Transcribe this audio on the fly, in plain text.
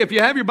If you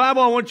have your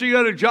Bible, I want you to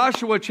go to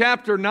Joshua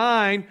chapter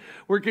 9.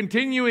 We're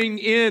continuing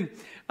in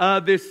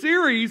this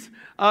series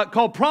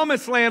called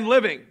Promised Land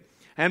Living.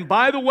 And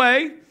by the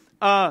way,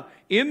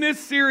 in this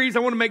series, I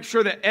want to make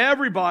sure that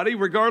everybody,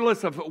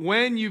 regardless of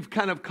when you've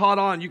kind of caught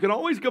on, you can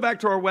always go back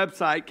to our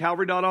website,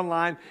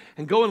 calvary.online,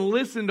 and go and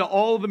listen to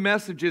all of the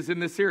messages in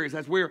this series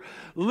as we're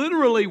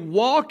literally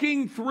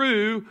walking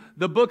through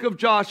the book of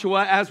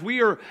Joshua as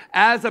we are,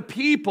 as a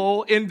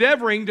people,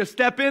 endeavoring to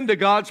step into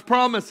God's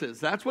promises.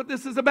 That's what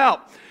this is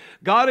about.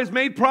 God has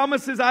made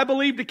promises, I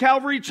believe, to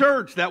Calvary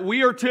Church that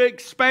we are to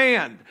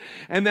expand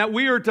and that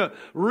we are to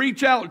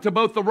reach out to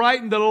both the right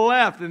and to the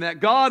left, and that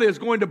God is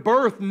going to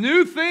birth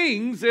new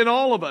things in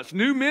all of us,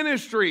 new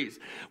ministries.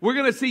 We're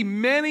going to see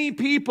many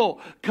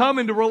people come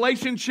into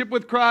relationship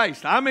with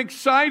Christ. I'm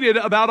excited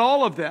about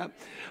all of that.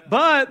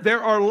 But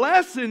there are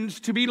lessons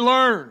to be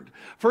learned.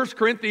 1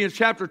 Corinthians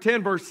chapter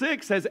 10, verse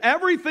 6 says,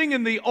 everything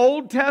in the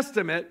Old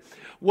Testament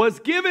was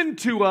given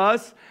to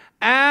us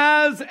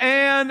as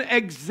an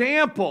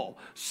example,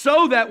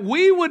 so that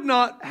we would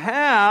not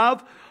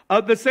have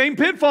the same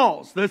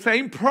pitfalls, the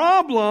same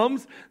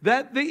problems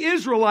that the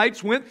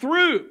Israelites went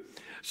through.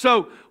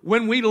 So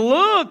when we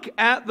look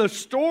at the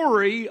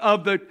story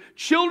of the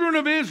children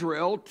of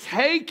Israel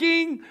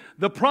taking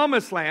the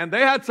promised land,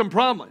 they had some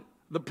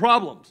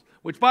problems,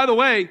 which, by the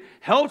way,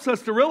 helps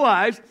us to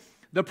realize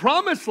the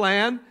promised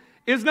land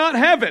is not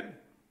heaven.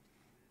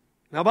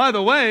 Now, by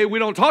the way, we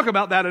don't talk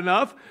about that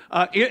enough.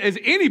 Is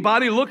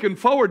anybody looking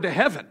forward to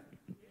heaven?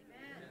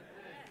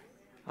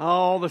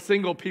 All the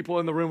single people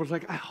in the room was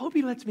like, I hope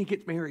he lets me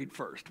get married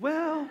first.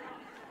 Well,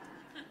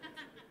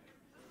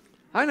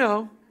 I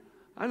know.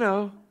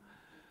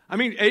 I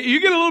mean,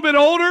 you get a little bit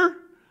older,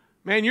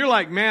 man, you're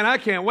like, man, I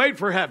can't wait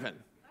for heaven.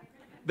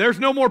 There's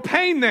no more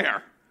pain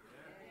there.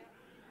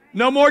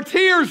 No more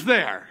tears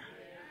there.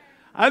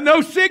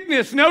 No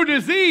sickness, no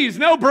disease,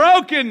 no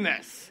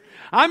brokenness.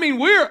 I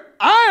mean,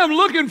 I am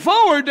looking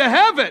forward to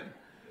heaven.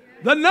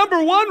 The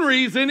number one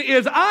reason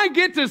is I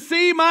get to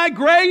see my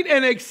great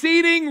and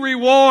exceeding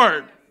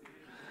reward.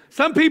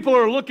 Some people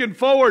are looking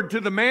forward to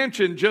the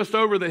mansion just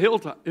over the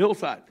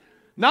hillside.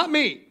 Not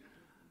me.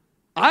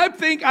 I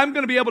think I'm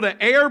going to be able to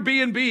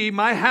Airbnb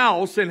my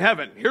house in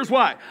heaven. Here's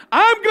why.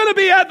 I'm going to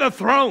be at the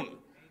throne.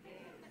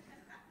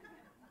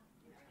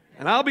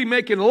 And I'll be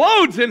making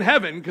loads in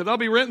heaven because I'll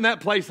be renting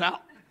that place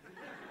out.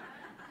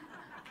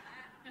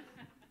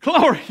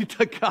 Glory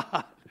to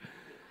God.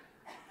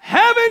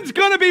 Heaven's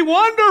going to be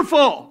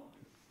wonderful.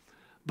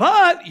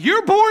 But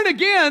you're born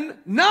again,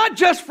 not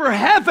just for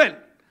heaven,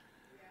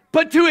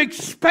 but to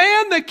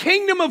expand the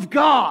kingdom of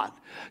God,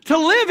 to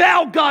live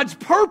out God's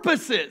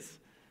purposes.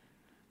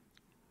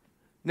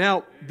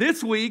 Now,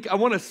 this week, I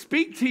want to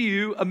speak to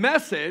you a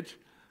message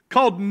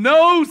called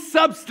No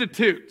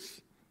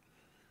Substitutes.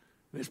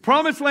 This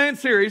Promised Land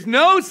series,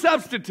 No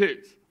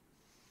Substitutes.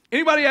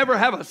 Anybody ever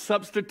have a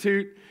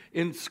substitute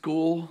in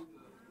school?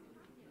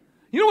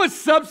 You know what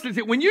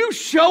substitute? When you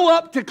show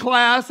up to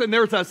class and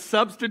there's a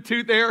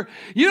substitute there,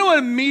 you know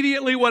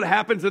immediately what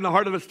happens in the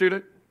heart of a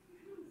student?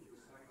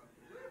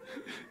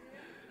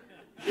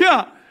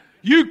 Yeah,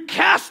 you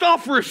cast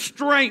off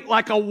restraint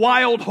like a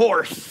wild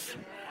horse.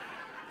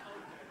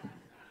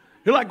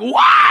 You're like,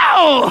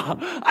 wow,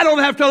 I don't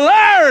have to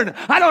learn.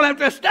 I don't have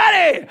to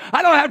study.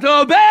 I don't have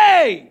to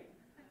obey.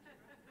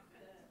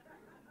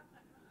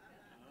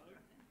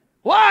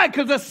 Why?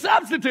 Because a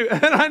substitute.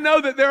 And I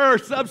know that there are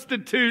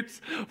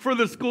substitutes for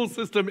the school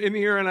system in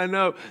here, and I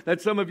know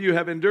that some of you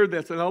have endured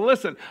this. And now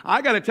listen,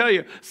 I got to tell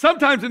you,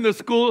 sometimes in the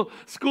school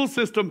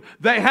system,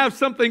 they have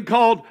something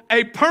called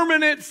a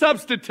permanent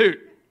substitute.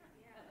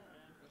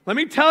 Let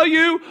me tell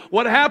you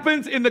what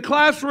happens in the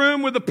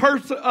classroom with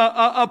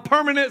a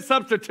permanent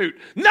substitute.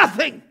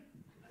 Nothing.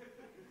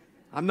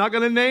 I'm not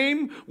going to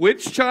name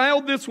which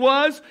child this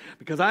was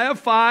because I have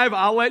 5.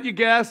 I'll let you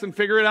guess and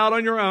figure it out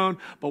on your own.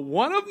 But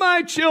one of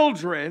my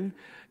children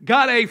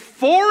got a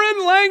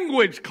foreign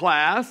language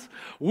class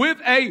with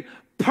a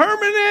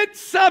permanent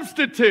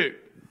substitute.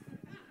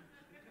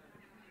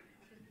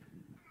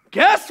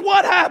 Guess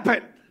what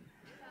happened?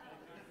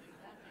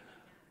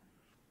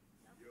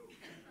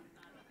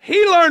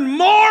 He learned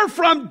more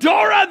from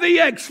Dora the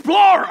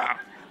Explorer.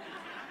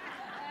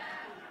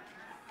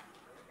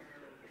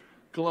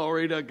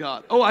 Glory to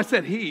God. Oh, I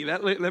said he.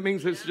 That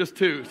means it's just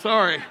 2.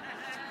 Sorry.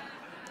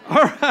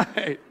 All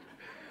right.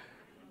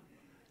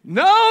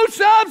 No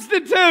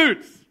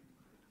substitutes.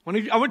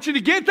 I want you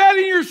to get that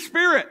in your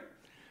spirit.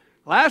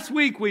 Last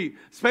week we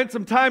spent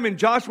some time in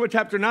Joshua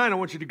chapter 9. I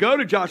want you to go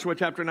to Joshua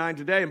chapter 9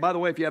 today. And by the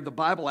way, if you have the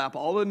Bible app,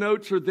 all the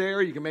notes are there.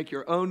 You can make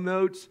your own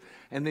notes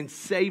and then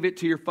save it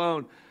to your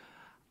phone.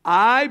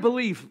 I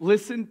believe,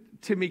 listen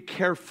to me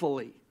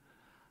carefully.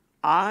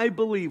 I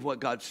believe what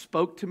God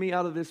spoke to me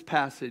out of this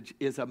passage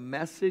is a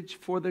message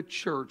for the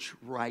church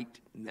right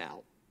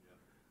now.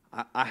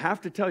 I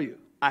have to tell you,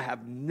 I've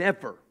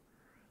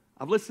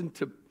listened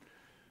to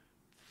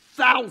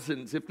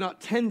thousands, if not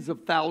tens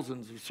of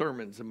thousands of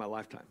sermons in my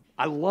lifetime.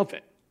 I love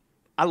it.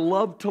 I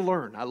love to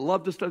learn. I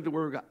love to study the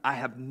Word of God. I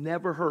have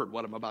never heard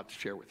what I'm about to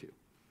share with you.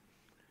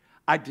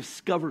 I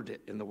discovered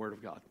it in the Word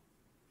of God.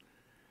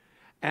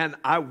 And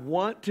I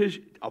want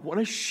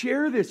to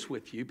share this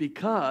with you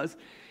because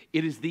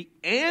it is the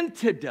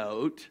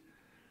antidote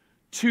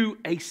to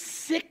a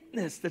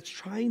sickness that's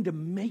trying to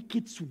make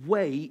its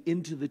way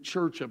into the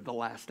church of the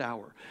last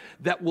hour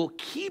that will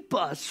keep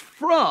us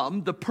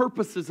from the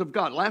purposes of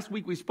God. Last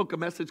week we spoke a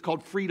message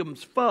called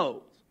Freedom's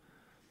Foes.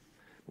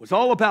 It was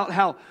all about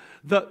how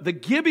the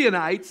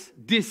Gibeonites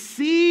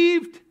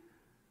deceived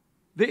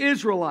the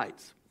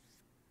Israelites.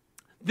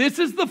 This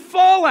is the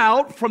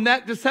fallout from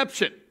that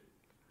deception.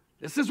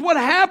 This is what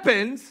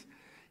happens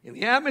in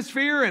the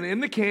atmosphere and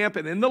in the camp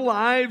and in the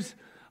lives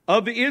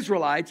of the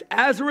Israelites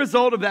as a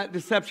result of that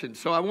deception.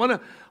 So I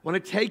want to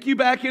take you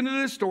back into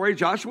this story,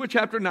 Joshua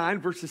chapter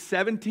 9, verses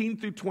 17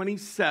 through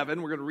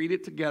 27. We're going to read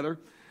it together.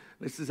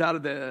 This is out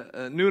of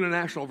the New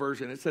International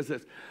Version. It says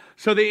this.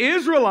 So the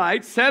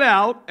Israelites set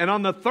out, and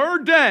on the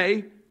third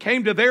day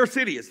came to their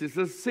cities. This is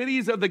the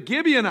cities of the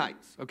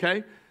Gibeonites,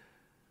 okay?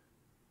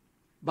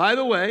 By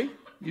the way,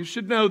 you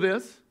should know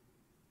this.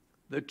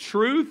 The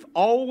truth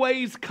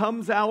always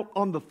comes out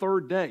on the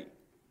third day.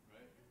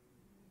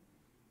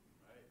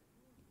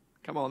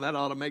 Come on, that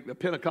ought to make the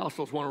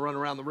Pentecostals want to run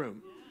around the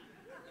room.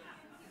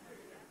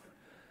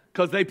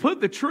 Because they put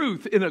the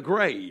truth in a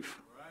grave.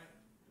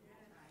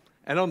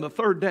 And on the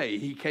third day,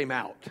 he came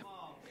out.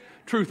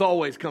 Truth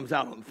always comes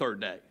out on the third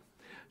day.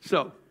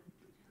 So,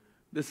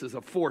 this is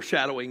a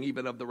foreshadowing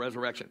even of the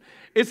resurrection.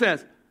 It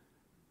says,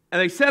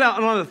 and they set out,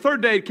 and on the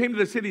third day, came to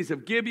the cities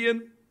of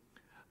Gibeon,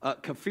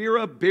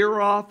 Kephirah,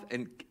 Beeroth,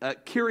 and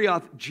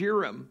Kiriath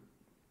Jearim.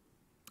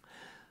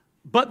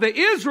 But the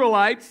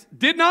Israelites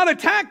did not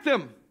attack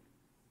them.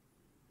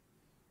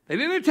 They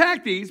didn't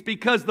attack these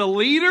because the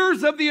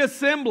leaders of the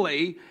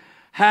assembly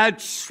had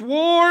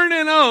sworn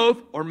an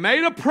oath or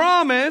made a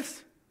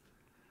promise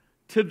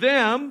to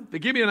them,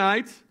 the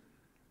Gibeonites,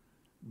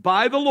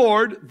 by the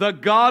Lord, the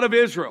God of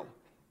Israel.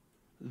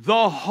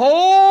 The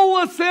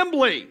whole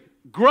assembly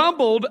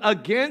grumbled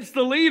against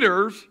the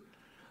leaders,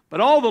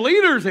 but all the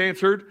leaders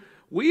answered,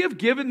 we have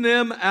given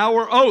them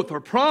our oath or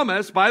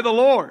promise by the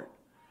Lord,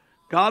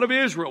 God of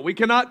Israel. We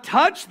cannot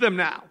touch them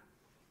now.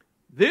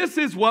 This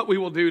is what we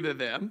will do to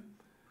them.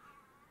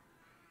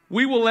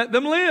 We will let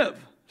them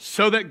live,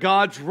 so that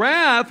God's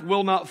wrath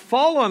will not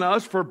fall on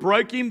us for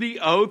breaking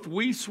the oath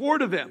we swore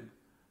to them.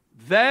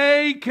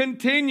 They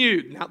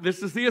continued. Now,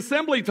 this is the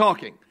assembly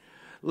talking.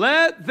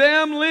 Let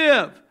them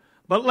live,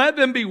 but let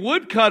them be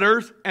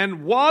woodcutters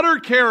and water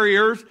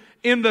carriers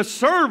in the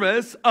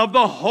service of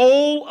the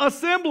whole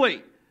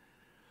assembly.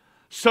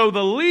 So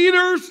the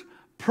leaders'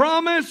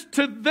 promise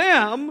to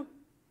them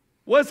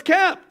was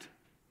kept.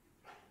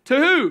 To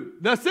who?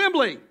 The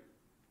assembly.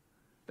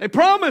 They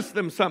promised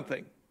them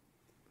something.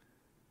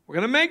 We're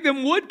going to make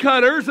them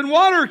woodcutters and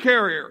water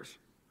carriers.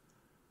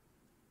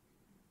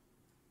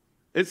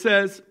 It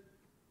says,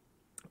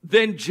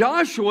 then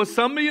Joshua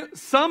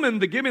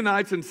summoned the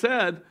Gibeonites and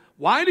said,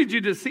 why did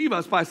you deceive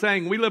us by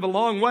saying we live a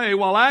long way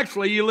while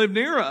actually you live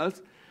near us?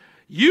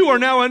 You are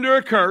now under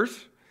a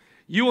curse.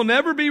 You will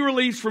never be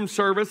released from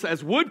service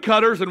as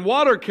woodcutters and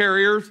water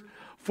carriers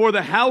for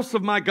the house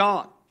of my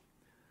God.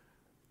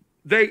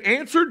 They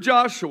answered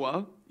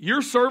Joshua,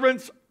 your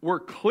servants were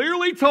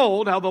clearly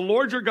told how the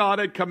Lord your God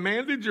had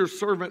commanded your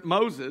servant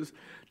Moses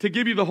to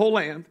give you the whole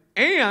land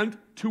and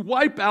to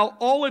wipe out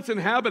all its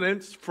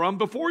inhabitants from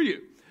before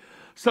you.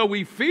 So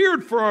we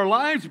feared for our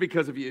lives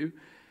because of you,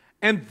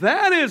 and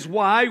that is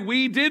why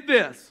we did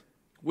this.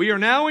 We are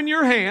now in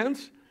your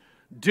hands.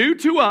 Do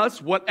to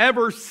us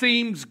whatever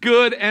seems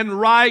good and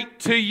right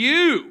to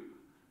you.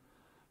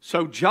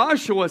 So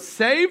Joshua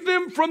saved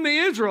them from the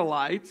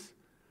Israelites,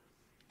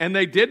 and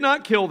they did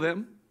not kill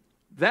them.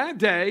 That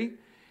day,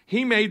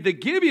 he made the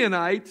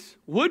Gibeonites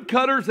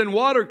woodcutters and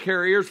water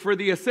carriers for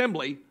the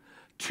assembly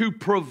to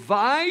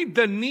provide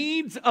the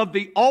needs of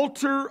the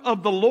altar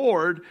of the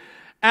Lord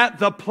at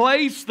the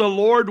place the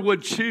Lord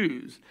would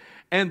choose.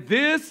 And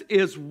this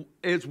is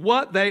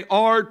what they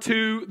are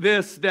to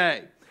this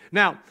day.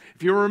 Now,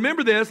 if you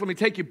remember this, let me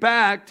take you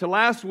back to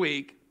last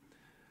week.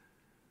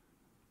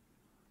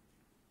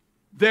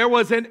 There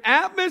was an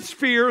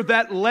atmosphere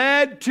that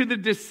led to the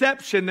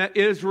deception that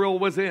Israel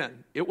was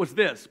in. It was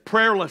this,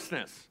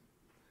 prayerlessness.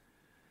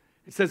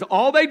 It says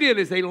all they did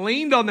is they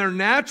leaned on their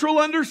natural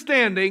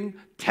understanding,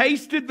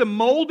 tasted the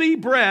moldy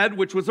bread,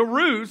 which was a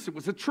ruse, it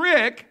was a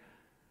trick,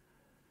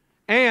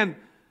 and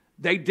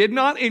they did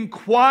not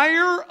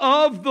inquire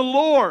of the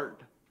Lord.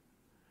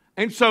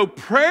 And so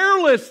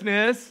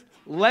prayerlessness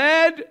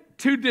led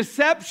to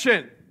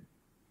deception.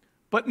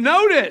 But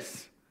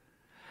notice,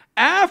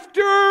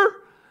 after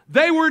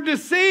they were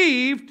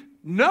deceived,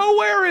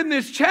 nowhere in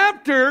this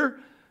chapter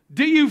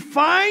do you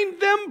find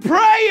them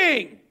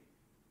praying.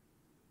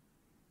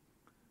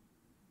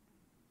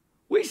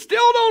 We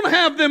still don't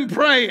have them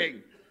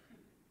praying.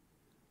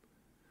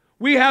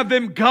 We have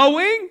them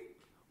going.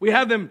 We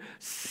have them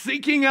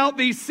seeking out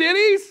these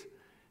cities.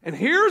 And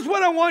here's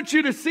what I want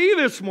you to see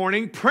this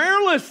morning.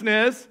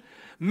 Prayerlessness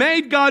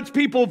made God's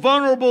people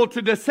vulnerable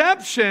to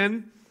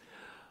deception,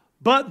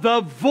 but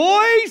the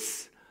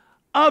voice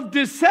of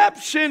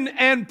deception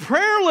and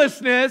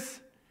prayerlessness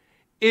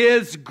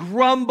is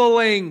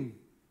grumbling.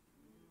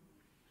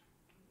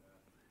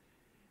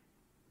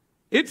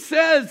 It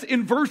says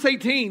in verse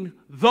 18,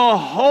 the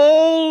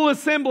whole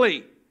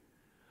assembly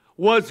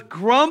was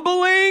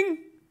grumbling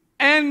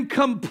and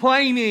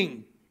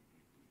complaining.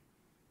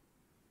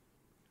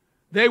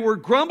 They were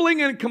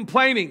grumbling and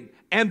complaining.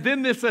 And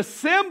then this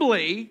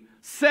assembly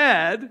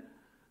said,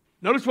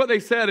 notice what they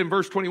said in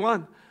verse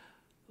 21,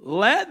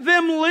 let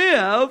them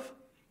live,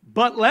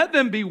 but let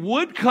them be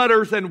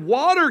woodcutters and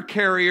water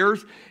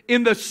carriers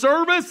in the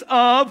service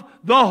of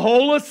the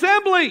whole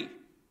assembly.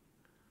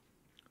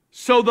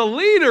 So the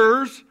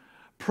leaders'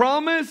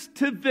 promise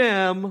to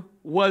them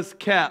was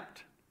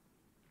kept.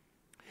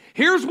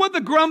 Here's what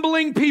the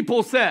grumbling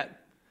people said.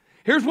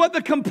 Here's what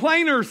the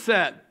complainers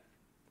said.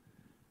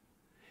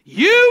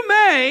 You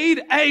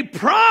made a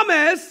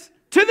promise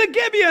to the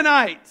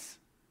Gibeonites.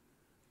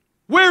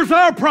 Where's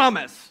our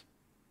promise?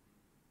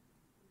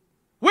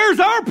 Where's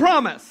our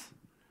promise?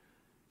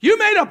 You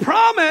made a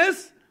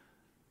promise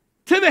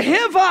to the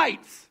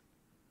Hivites.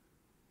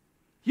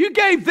 You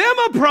gave them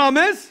a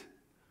promise.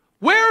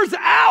 Where's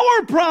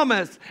our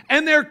promise?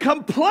 And they're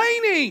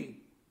complaining.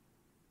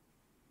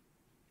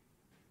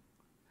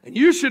 And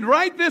you should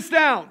write this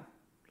down.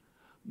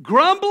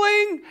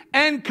 Grumbling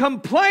and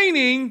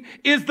complaining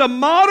is the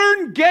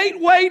modern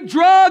gateway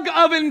drug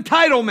of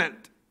entitlement.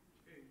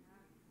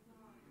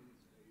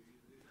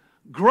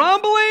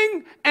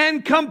 Grumbling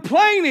and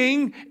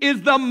complaining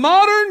is the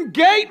modern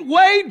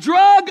gateway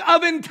drug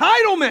of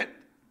entitlement.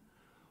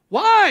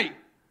 Why?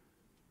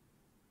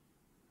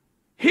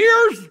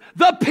 Here's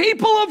the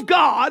people of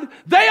God.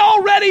 They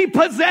already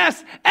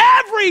possess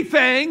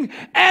everything,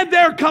 and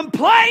they're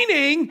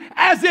complaining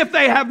as if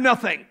they have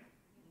nothing.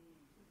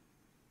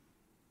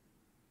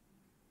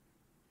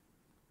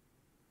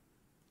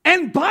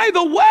 And by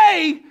the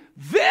way,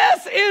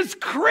 this is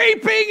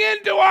creeping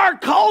into our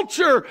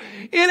culture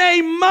in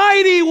a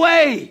mighty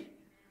way.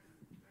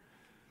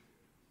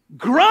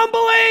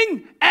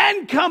 Grumbling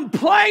and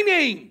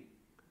complaining.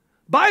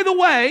 By the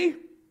way,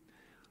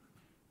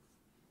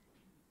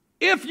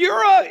 if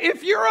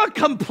you're a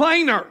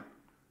complainer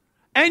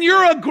and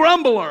you're a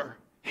grumbler,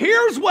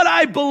 here's what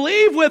I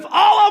believe with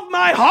all of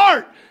my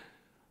heart.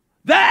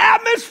 The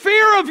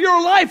atmosphere of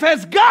your life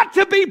has got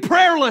to be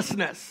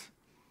prayerlessness.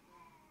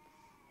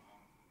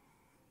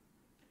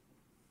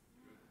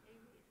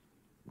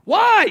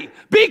 Why?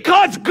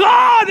 Because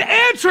God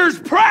answers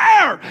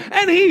prayer,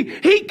 and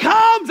He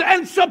comes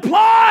and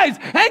supplies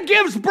and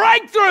gives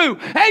breakthrough,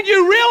 and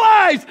you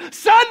realize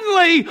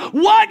suddenly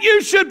what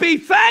you should be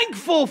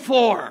thankful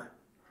for.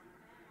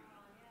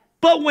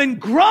 But when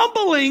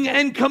grumbling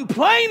and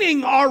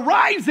complaining are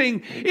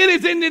rising, it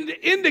is an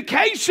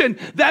indication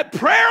that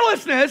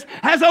prayerlessness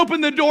has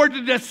opened the door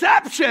to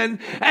deception,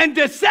 and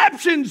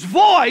deception's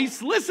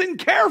voice, listen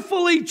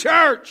carefully,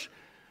 church,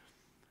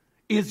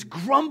 is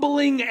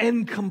grumbling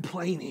and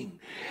complaining.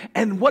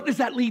 And what does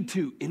that lead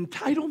to?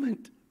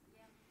 Entitlement.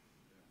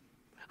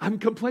 I'm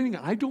complaining.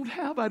 I don't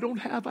have.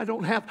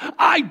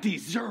 I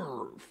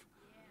deserve.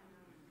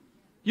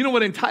 You know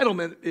what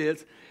entitlement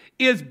is?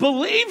 Is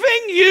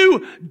believing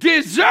you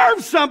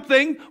deserve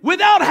something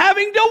without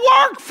having to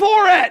work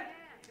for it.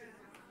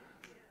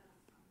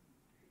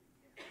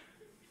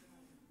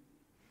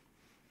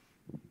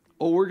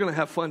 Oh, we're going to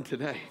have fun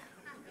today.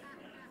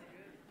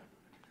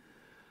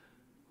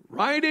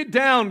 Write it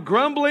down.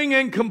 Grumbling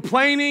and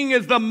complaining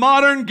is the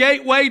modern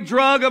gateway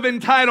drug of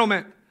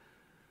entitlement.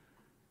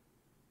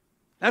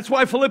 That's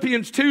why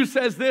Philippians 2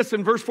 says this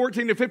in verse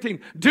 14 to 15.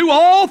 Do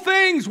all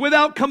things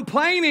without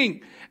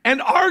complaining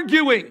and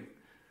arguing.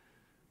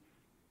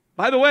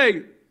 By the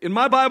way, in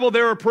my Bible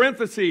there are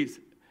parentheses.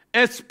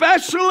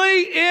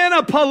 Especially in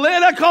a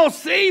political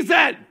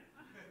season.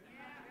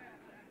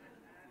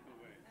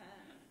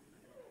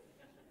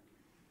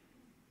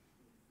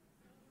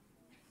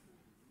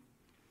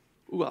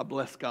 Ooh, I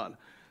bless God.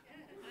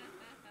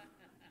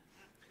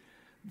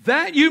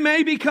 That you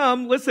may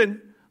become,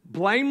 listen,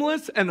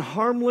 blameless and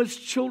harmless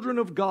children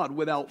of God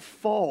without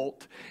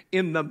fault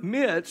in the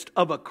midst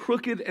of a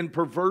crooked and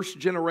perverse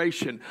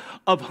generation,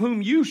 of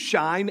whom you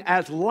shine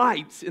as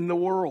lights in the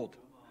world.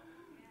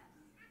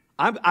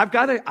 I've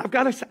got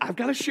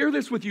to share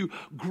this with you.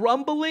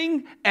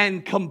 Grumbling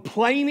and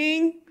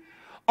complaining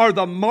are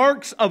the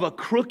marks of a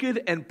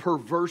crooked and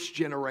perverse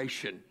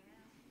generation.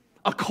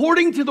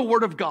 According to the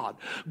Word of God,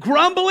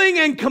 grumbling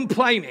and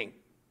complaining.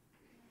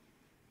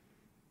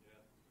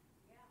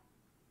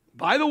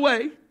 By the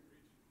way,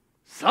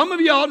 some of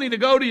y'all need to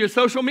go to your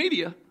social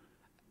media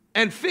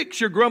and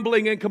fix your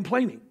grumbling and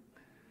complaining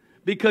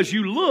because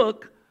you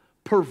look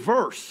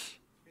perverse.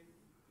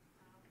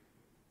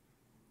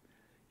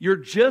 You're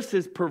just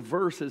as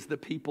perverse as the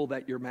people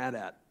that you're mad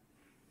at.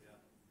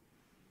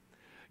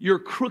 You're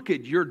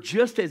crooked. You're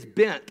just as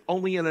bent,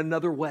 only in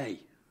another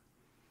way.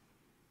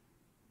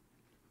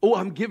 Oh,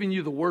 I'm giving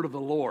you the word of the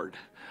Lord.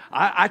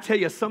 I tell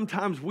you,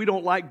 sometimes we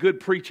don't like good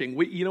preaching.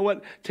 You know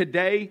what?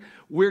 Today,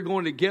 we're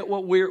going to get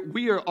what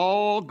we are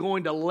all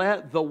going to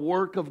let the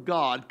work of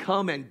God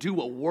come and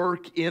do a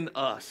work in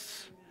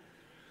us.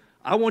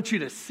 I want you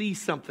to see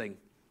something.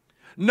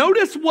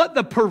 Notice what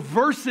the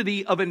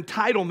perversity of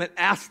entitlement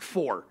asked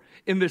for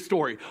in this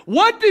story.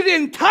 What did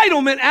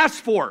entitlement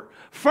ask for?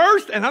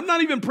 First, and I'm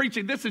not even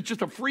preaching, this is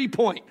just a free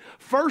point.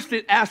 First,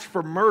 it asked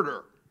for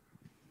murder.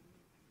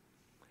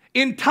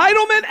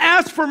 Entitlement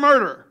asked for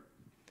murder.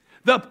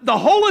 The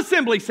whole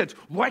assembly said,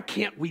 why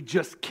can't we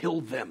just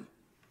kill them?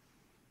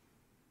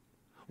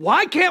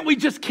 Why can't we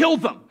just kill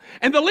them?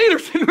 And the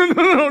leaders said,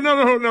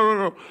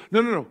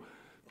 no.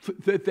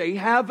 They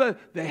have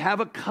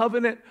a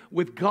covenant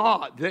with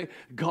God.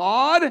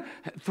 God,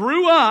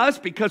 through us,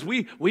 because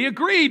we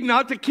agreed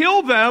not to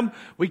kill them,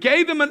 we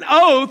gave them an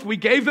oath, we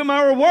gave them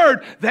our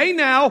word. They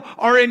now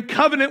are in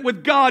covenant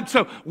with God.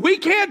 So we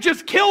can't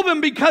just kill them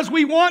because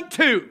we want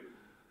to.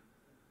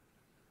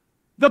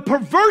 The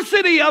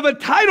perversity of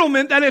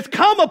entitlement that has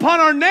come upon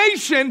our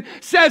nation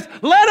says,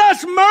 let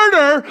us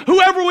murder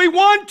whoever we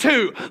want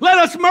to. Let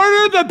us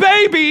murder the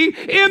baby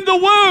in the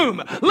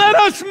womb. Let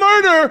us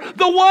murder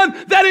the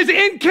one that is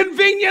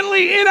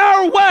inconveniently in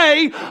our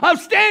way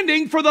of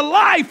standing for the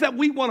life that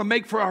we want to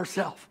make for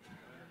ourselves.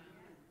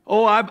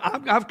 Oh,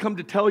 I've come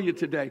to tell you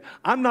today,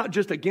 I'm not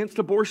just against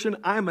abortion,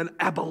 I'm an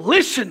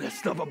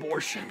abolitionist of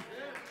abortion.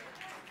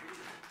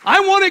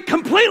 I want it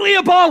completely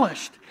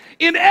abolished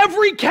in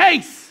every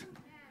case.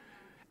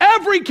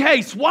 Every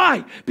case.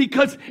 Why?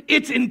 Because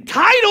it's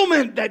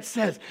entitlement that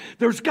says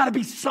there's got to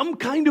be some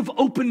kind of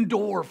open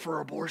door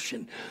for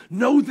abortion.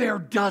 No, there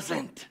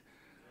doesn't.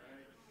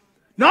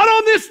 Not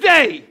on this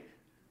day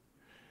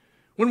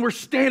when we're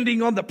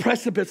standing on the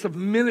precipice of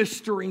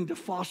ministering to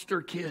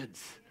foster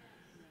kids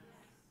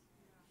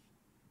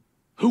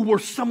who were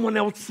someone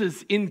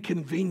else's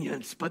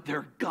inconvenience, but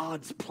they're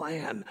God's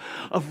plan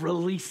of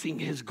releasing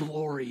His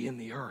glory in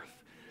the earth.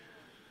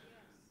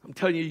 I'm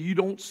telling you, you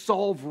don't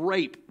solve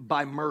rape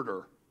by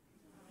murder.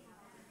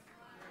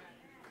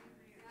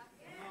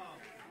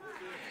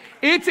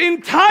 It's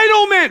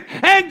entitlement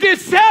and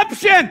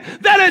deception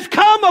that has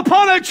come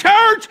upon a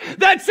church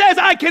that says,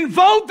 I can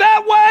vote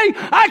that way,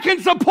 I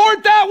can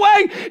support that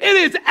way. It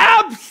is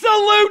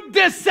absolute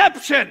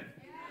deception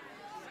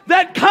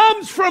that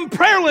comes from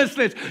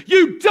prayerlessness.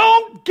 You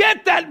don't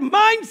get that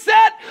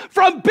mindset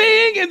from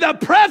being in the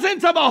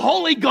presence of a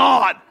holy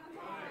God.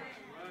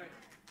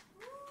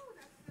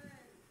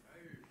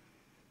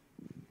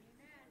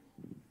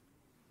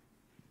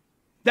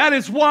 That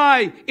is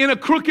why in a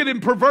crooked and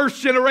perverse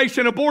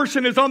generation,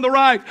 abortion is on the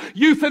rise.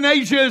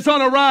 Euthanasia is on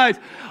a rise.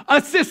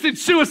 Assisted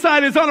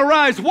suicide is on a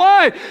rise.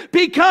 Why?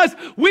 Because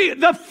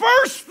the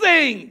first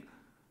thing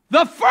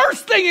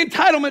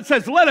entitlement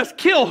says, let us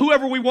kill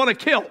whoever we want to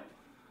kill.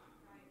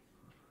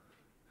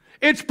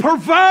 It's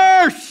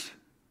perverse.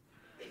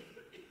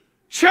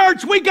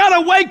 Church, we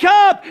got to wake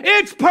up.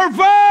 It's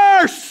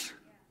perverse.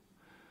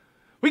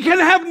 We can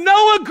have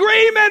no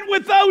agreement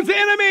with those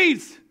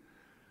enemies.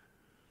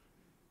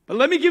 But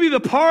let me give you the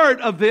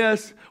part of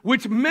this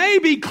which may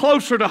be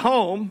closer to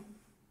home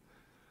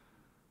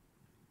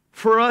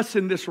for us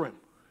in this room.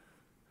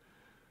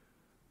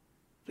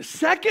 The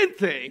second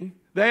thing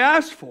they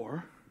asked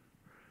for,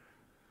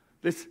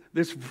 this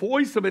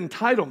voice of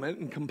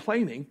entitlement and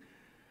complaining,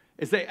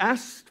 is they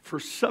asked for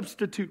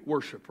substitute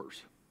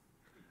worshipers.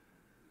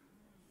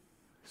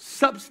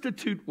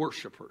 Substitute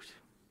worshipers.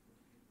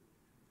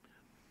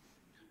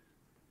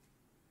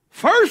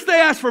 First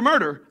they asked for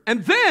murder,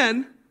 and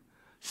then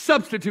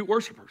substitute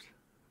worshipers.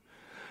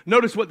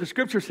 Notice what the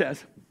scripture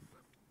says.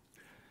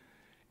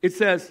 It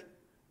says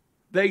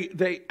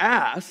they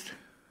asked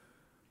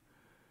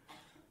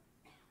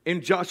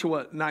in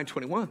Joshua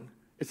 9:21.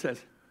 It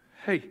says,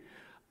 "Hey,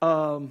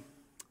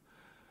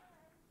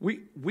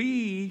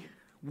 we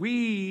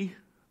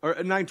or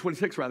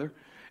 9:26 rather.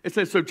 It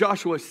says, so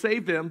Joshua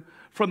saved them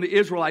from the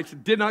Israelites,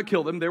 did not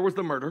kill them. There was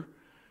the murder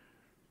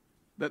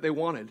that they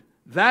wanted.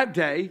 That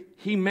day,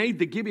 he made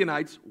the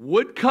Gibeonites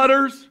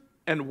woodcutters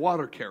and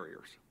water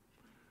carriers.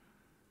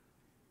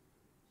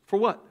 For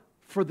what?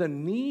 For the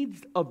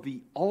needs of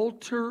the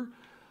altar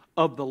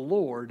of the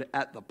Lord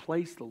at the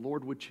place the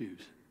Lord would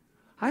choose."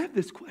 I have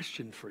this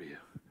question for you.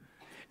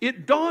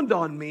 It dawned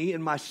on me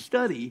in my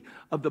study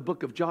of the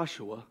book of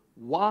Joshua,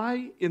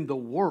 why in the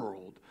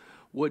world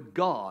would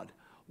God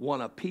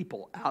want a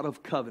people out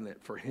of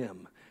covenant for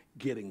him,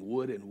 getting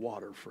wood and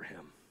water for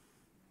him?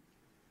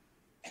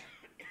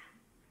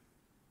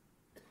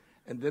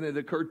 And then it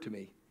occurred to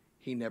me,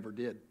 he never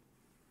did.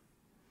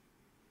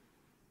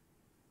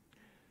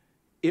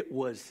 It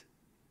was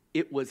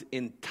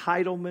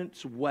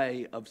entitlement's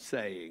way of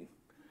saying,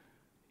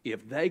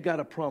 if they got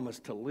a promise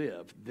to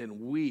live,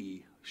 then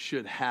we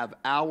should have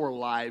our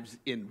lives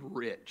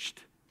enriched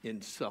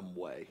in some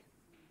way.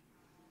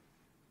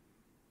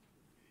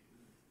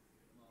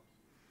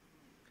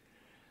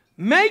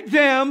 Make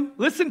them,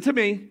 listen to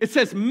me, it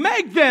says,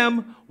 make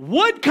them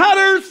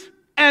woodcutters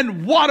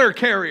and water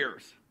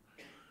carriers.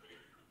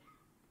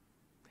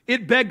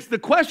 it begs the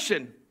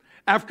question,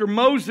 after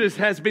Moses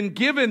has been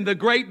given the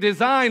great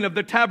design of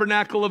the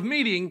tabernacle of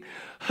meeting,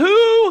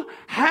 who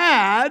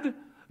had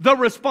the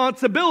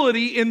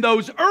responsibility in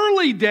those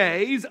early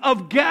days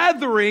of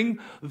gathering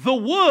the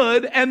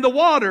wood and the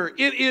water?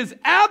 It is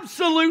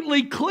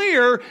absolutely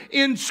clear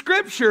in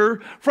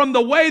Scripture from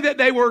the way that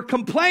they were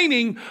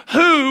complaining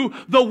who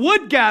the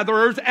wood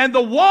gatherers and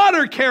the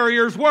water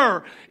carriers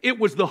were. It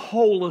was the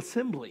whole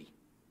assembly.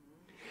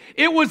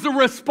 It was the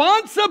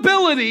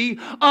responsibility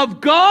of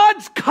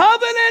God's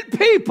covenant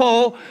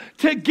people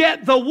to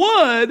get the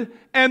wood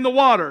and the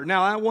water.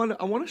 Now, I want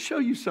to show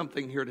you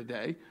something here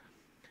today.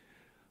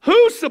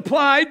 Who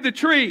supplied the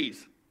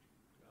trees?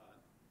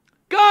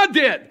 God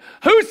did.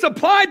 Who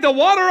supplied the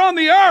water on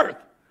the earth?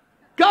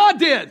 God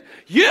did.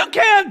 You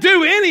can't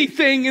do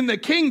anything in the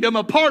kingdom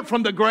apart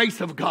from the grace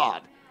of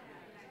God.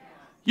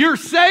 You're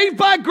saved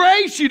by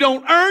grace. You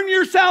don't earn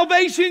your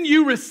salvation.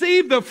 You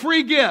receive the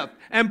free gift.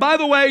 And by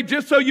the way,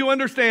 just so you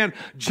understand,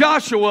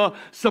 Joshua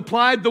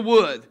supplied the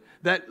wood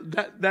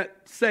that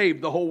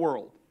saved the whole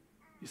world.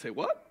 You say,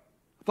 what?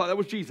 I thought that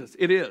was Jesus.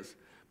 It is.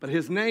 But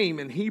his name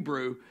in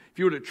Hebrew, if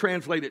you were to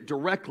translate it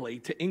directly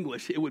to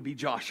English, it would be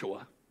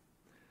Joshua.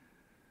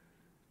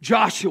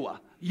 Joshua,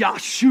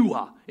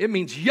 Yahshua. It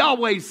means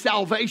Yahweh's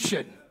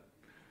salvation.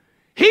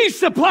 He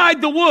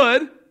supplied the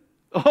wood,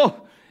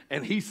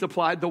 and he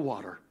supplied the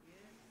water.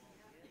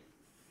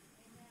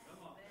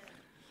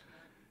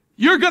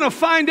 You're going to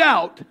find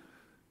out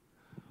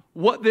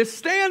what this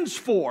stands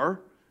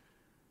for,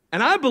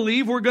 and I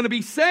believe we're going to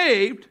be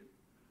saved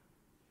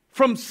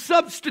from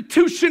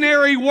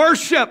substitutionary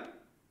worship.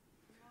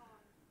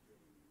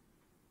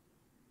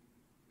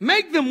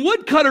 Make them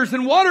woodcutters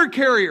and water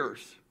carriers.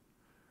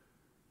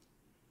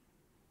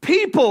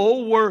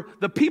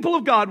 The people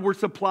of God were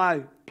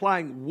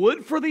supplying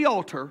wood for the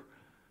altar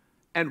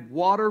and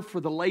water for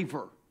the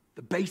laver,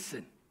 the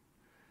basin.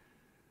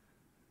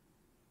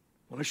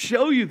 I want to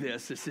show you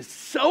this. This is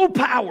so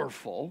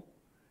powerful,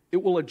 it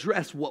will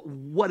address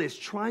what is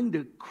trying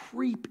to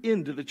creep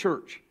into the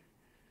church.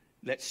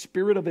 That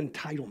spirit of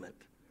entitlement,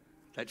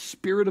 that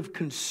spirit of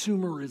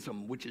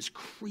consumerism, which is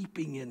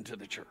creeping into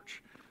the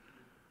church.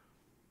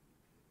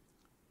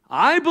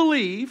 I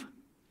believe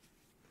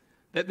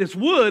that this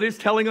wood is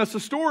telling us a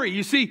story.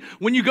 You see,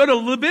 when you go to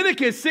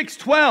Leviticus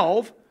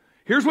 6:12,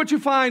 here's what you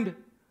find.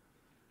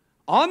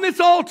 On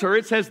this altar,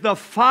 it says, the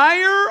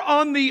fire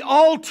on the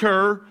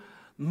altar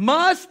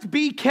must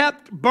be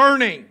kept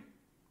burning.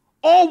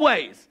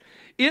 Always.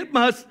 It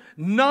must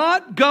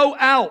not go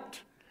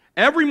out.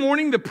 Every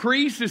morning the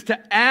priest is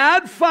to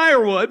add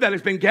firewood that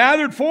has been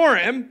gathered for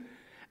him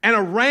and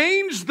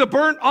arrange the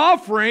burnt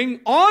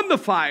offering on the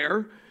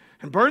fire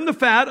and burn the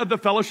fat of the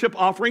fellowship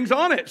offerings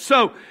on it.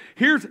 So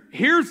here's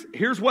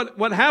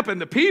what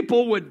happened. The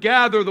people would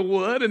gather the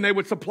wood and they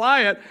would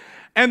supply it,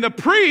 and the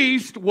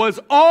priest was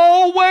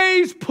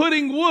always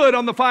putting wood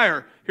on the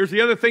fire. Here's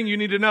the other thing you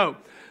need to know.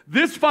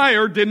 This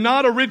fire did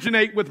not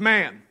originate with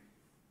man.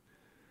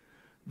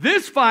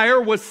 This fire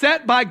was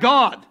set by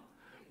God.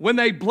 When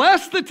they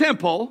blessed the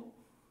temple,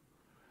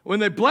 when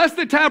they blessed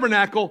the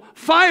tabernacle,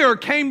 fire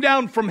came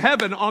down from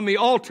heaven on the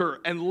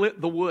altar and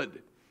lit the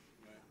wood.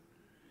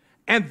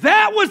 And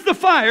that was the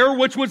fire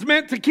which was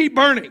meant to keep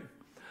burning.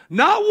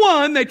 Not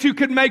one that you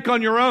could make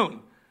on your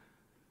own.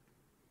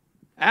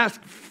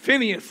 Ask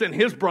Phineas and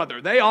his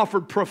brother. They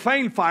offered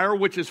profane fire,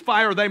 which is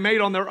fire they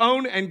made on their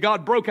own, and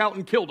God broke out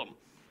and killed them.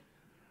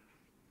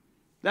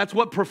 That's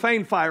what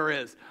profane fire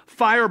is.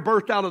 Fire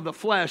birthed out of the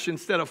flesh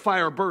instead of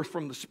fire birthed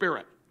from the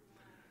spirit.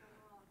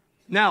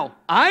 Now,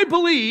 I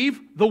believe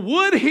the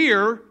wood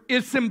here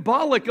is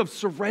symbolic of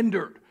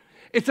surrendered.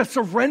 It's a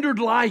surrendered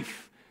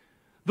life.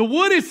 The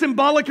wood is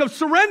symbolic of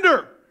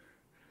surrender.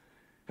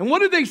 And what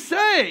did they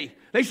say?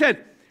 They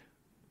said,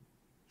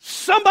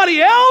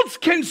 somebody else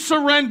can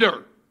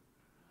surrender.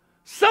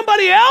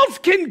 Somebody else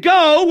can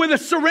go with a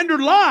surrendered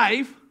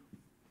life.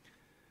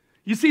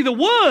 You see, the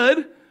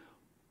wood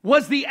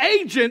was the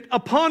agent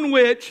upon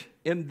which,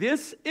 in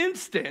this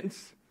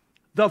instance,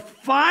 the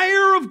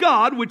fire of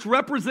God, which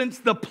represents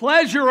the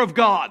pleasure of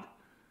God,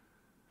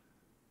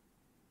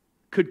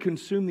 could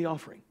consume the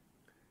offering.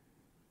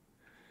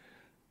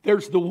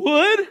 There's the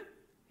wood.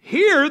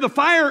 Here, the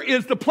fire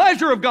is the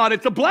pleasure of God.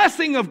 It's a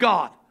blessing of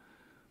God.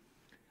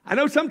 I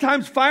know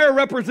sometimes fire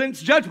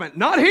represents judgment.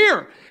 Not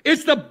here.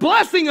 It's the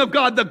blessing of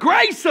God, the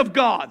grace of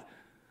God,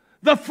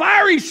 the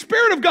fiery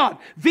spirit of God.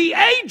 The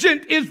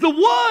agent is the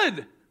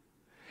wood.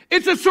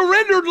 It's a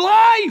surrendered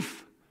life.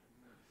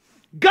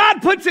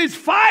 God puts his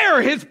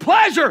fire, his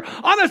pleasure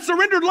on a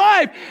surrendered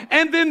life.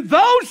 And then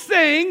those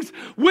things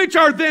which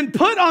are then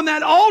put on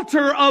that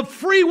altar of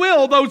free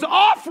will, those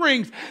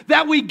offerings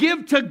that we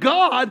give to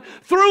God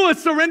through a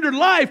surrendered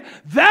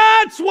life,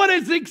 that's what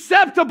is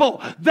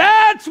acceptable.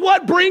 That's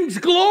what brings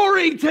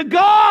glory to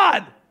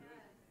God.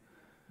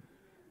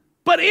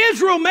 But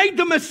Israel made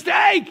the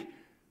mistake.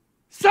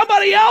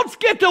 Somebody else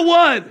get the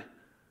wood.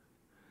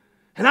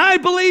 And I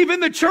believe in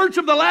the church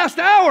of the last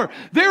hour,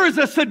 there is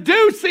a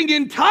seducing,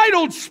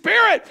 entitled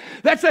spirit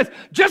that says,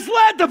 just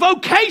let the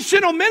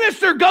vocational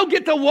minister go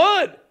get the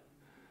wood.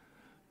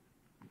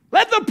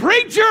 Let the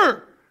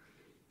preacher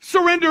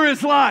surrender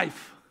his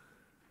life.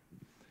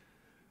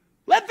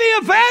 Let the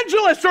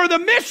evangelist or the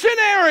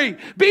missionary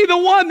be the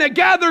one that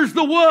gathers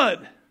the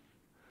wood.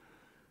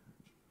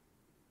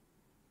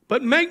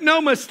 But make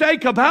no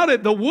mistake about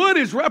it, the wood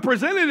is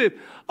representative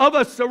of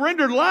a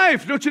surrendered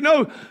life. Don't you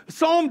know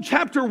Psalm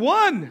chapter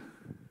 1?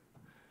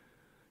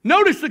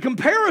 Notice the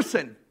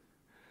comparison.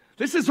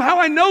 This is how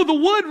I know the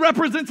wood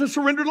represents a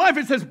surrendered life.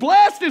 It says,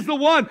 blessed is the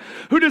one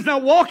who does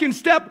not walk in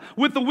step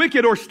with the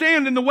wicked or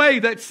stand in the way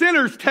that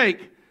sinners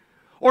take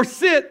or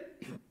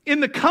sit in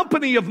the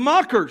company of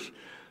mockers,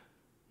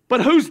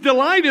 but whose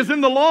delight is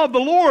in the law of the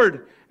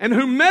Lord and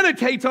who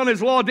meditates on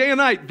his law day and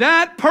night.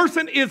 That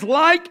person is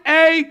like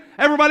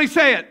everybody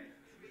say it.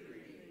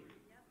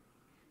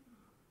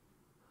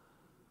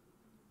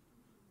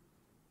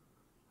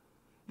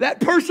 That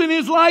person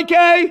is like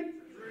the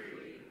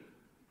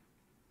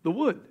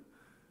wood,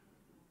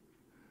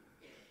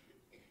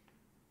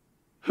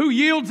 who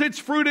yields its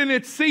fruit in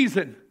its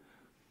season,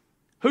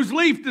 whose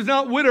leaf does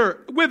not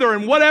wither,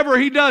 and whatever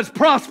he does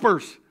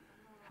prospers,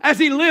 as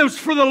he lives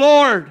for the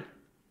Lord.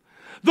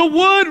 The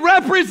wood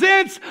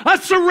represents a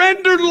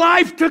surrendered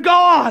life to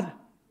God.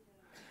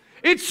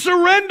 It's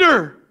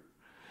surrender.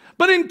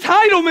 But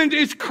entitlement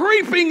is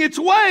creeping its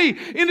way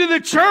into the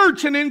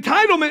church, and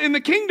entitlement in the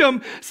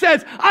kingdom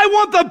says, I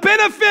want the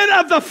benefit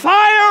of the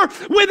fire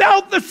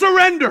without the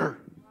surrender.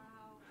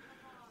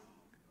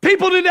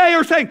 People today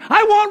are saying,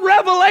 I want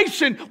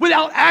revelation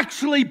without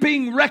actually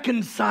being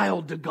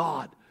reconciled to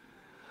God.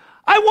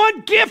 I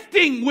want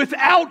gifting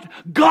without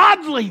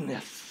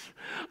godliness.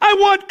 I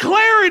want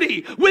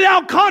clarity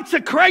without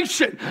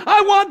consecration.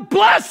 I want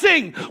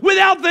blessing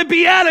without the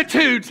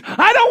Beatitudes.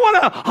 I don't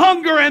want to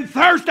hunger and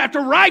thirst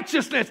after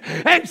righteousness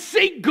and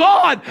seek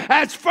God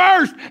as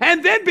first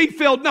and then be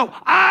filled. No,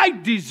 I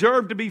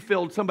deserve to be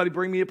filled. Somebody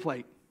bring me a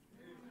plate.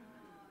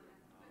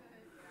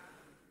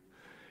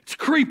 It's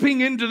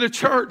creeping into the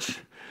church.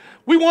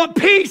 We want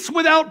peace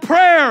without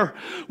prayer.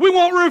 We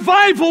want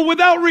revival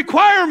without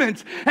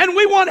requirements. And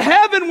we want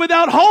heaven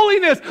without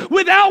holiness,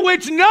 without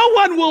which no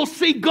one will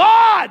see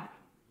God.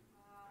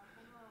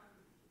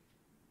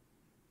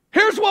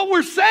 Here's what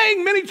we're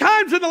saying many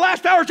times in the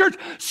last hour church.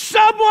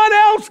 Someone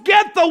else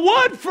get the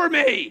wood for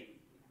me.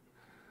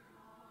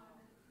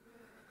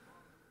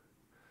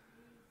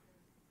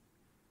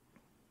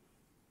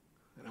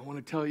 And I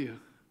want to tell you,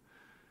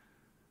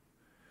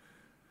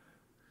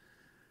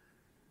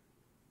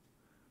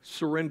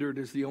 surrendered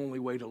is the only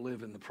way to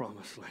live in the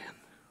promised land.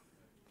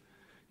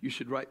 You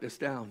should write this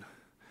down.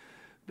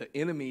 The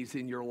enemies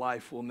in your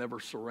life will never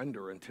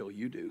surrender until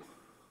you do.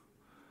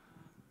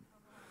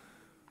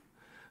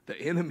 The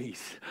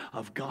enemies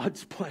of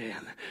God's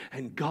plan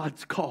and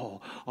God's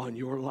call on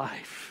your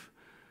life,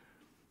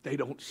 they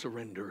don't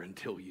surrender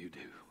until you do.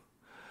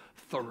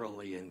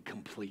 Thoroughly and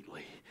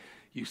completely.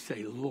 You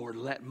say, Lord,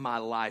 let my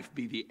life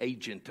be the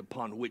agent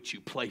upon which you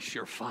place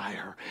your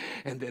fire.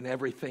 And then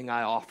everything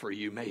I offer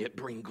you, may it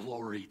bring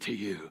glory to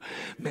you.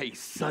 May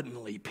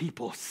suddenly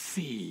people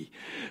see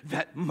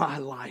that my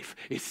life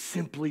is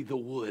simply the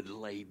wood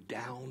laid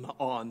down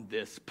on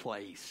this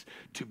place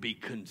to be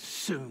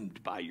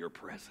consumed by your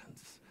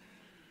presence.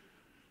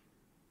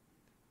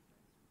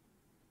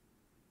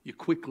 You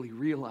quickly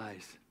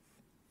realize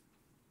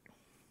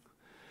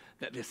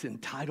that this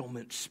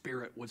entitlement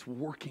spirit was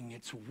working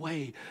its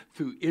way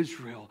through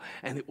Israel,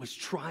 and it was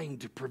trying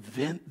to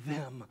prevent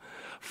them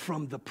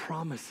from the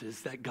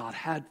promises that God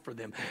had for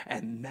them.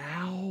 And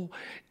now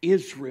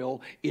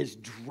Israel is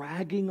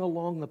dragging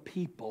along a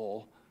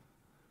people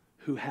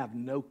who have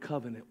no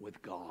covenant with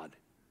God.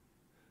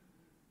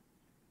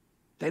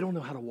 They don't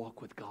know how to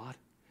walk with God.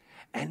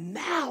 And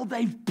now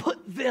they've put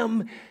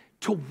them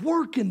to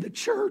work in the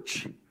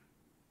church.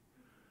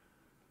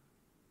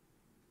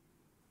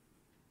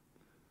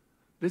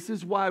 This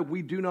is why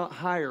we do not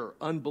hire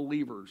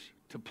unbelievers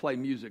to play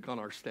music on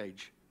our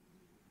stage.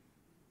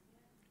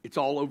 It's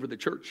all over the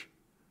church.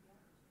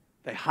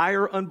 They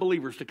hire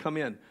unbelievers to come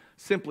in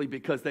simply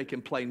because they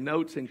can play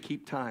notes and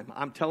keep time.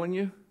 I'm telling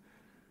you,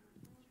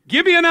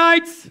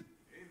 Gibeonites,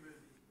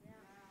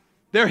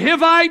 they're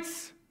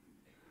Hivites,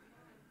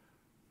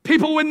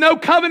 people with no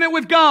covenant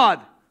with God.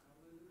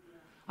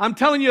 I'm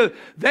telling you,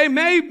 they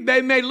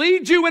may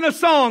lead you in a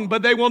song,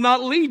 but they will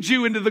not lead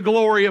you into the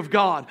glory of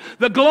God.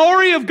 The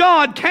glory of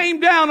God came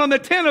down on the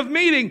tent of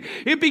meeting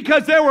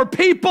because there were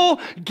people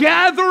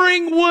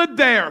gathering wood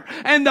there.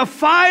 And the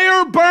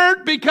fire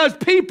burnt because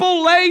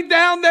people laid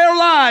down their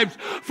lives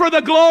for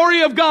the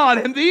glory of God.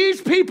 And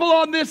these people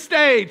on this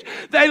stage,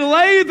 they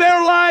lay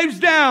their lives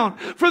down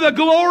for the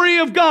glory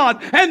of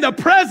God. And the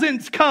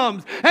presence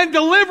comes, and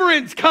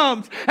deliverance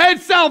comes,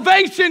 and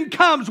salvation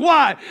comes.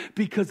 Why?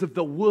 Because of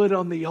the wood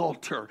on the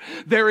altar.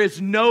 There is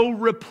no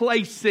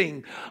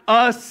replacing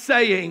us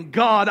saying,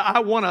 God, I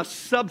want a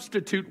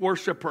substitute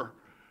worshiper.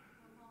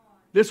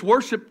 This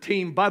worship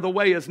team, by the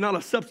way, is not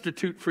a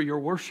substitute for your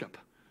worship.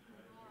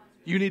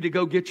 You need to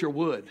go get your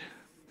wood.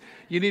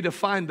 You need to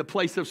find the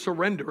place of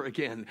surrender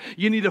again.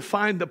 You need to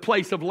find the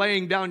place of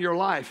laying down your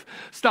life.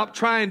 Stop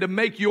trying to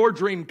make your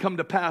dream come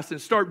to pass and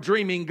start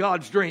dreaming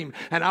God's dream.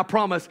 And I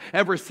promise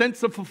every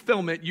sense of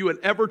fulfillment you had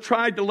ever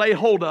tried to lay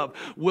hold of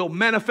will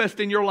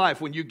manifest in your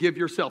life when you give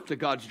yourself to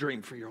God's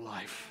dream for your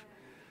life.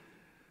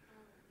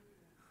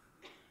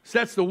 So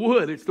that's the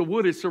wood. The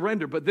wood is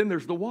surrender, but then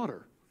there's the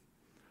water.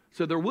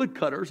 So they're wood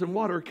cutters and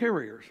water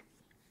carriers.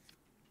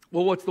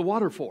 Well, what's the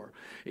water for?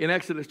 In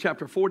Exodus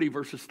chapter 40,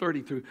 verses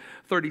 30 through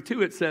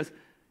 32, it says,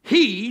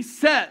 He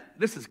set,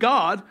 this is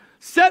God,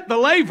 set the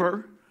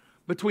laver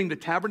between the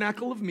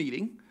tabernacle of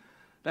meeting,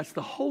 that's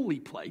the holy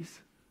place,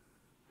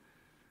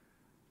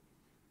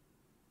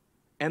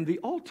 and the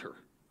altar.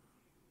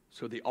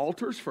 So the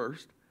altar's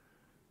first,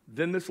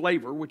 then this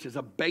laver, which is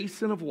a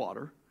basin of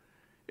water.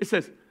 It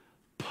says,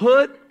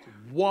 put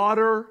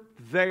water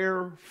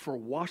there for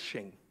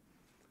washing.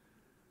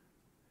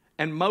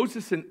 And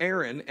Moses and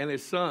Aaron and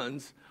his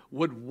sons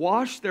would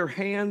wash their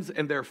hands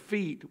and their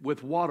feet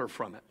with water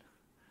from it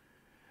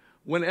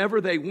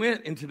whenever they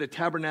went into the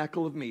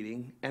tabernacle of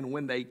meeting, and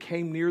when they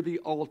came near the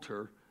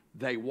altar,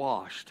 they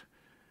washed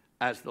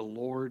as the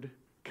Lord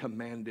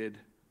commanded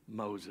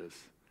Moses.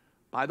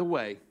 By the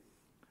way,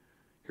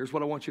 here's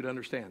what I want you to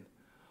understand.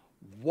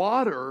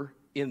 Water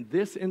in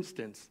this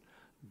instance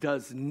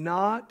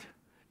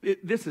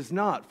this is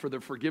not for the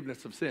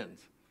forgiveness of sins.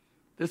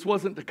 This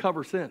wasn't to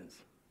cover sins.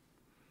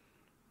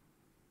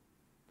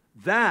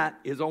 That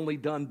is only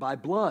done by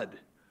blood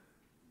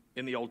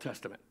in the Old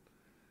Testament.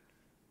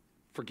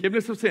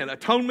 Forgiveness of sin.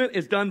 Atonement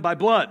is done by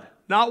blood,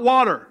 not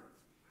water.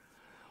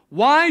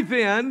 Why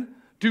then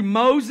do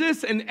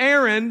Moses and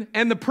Aaron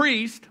and the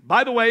priest,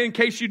 by the way, in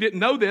case you didn't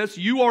know this,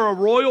 you are a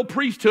royal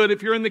priesthood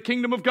if you're in the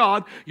kingdom of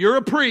God. You're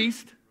a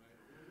priest.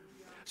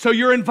 So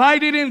you're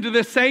invited into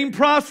the same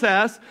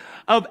process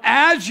of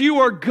as you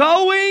are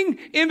going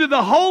into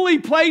the holy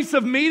place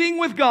of meeting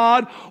with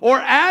God, or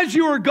as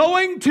you are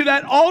going to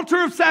that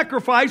altar of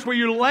sacrifice where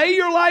you lay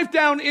your life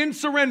down in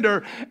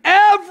surrender,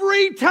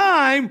 every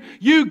time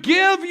you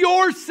give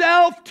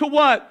yourself to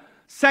what?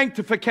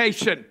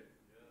 Sanctification.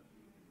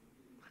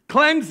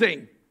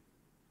 Cleansing.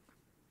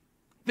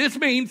 This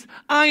means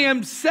I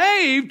am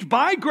saved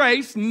by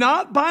grace,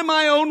 not by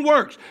my own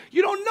works.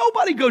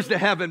 Nobody goes to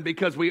heaven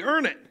because we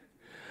earn it.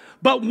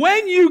 But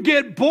when you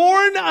get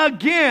born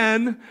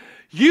again,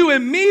 you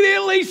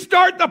immediately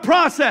start the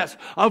process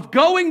of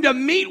going to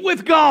meet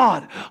with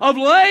God, of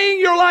laying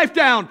your life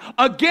down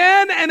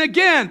again and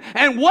again.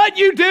 And what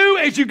you do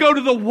is you go to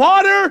the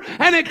water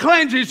and it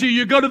cleanses you.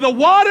 You go to the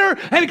water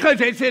and it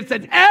cleanses you. It's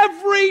that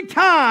every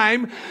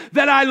time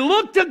that I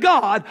look to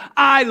God,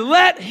 I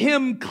let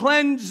Him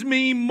cleanse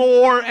me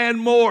more and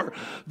more.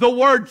 The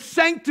word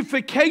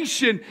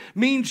sanctification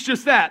means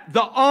just that,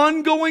 the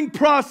ongoing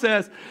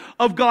process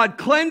of God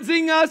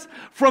cleansing us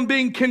from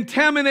being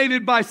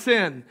contaminated by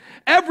sin.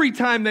 Every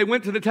time they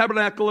went to the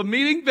tabernacle of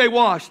meeting, they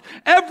washed.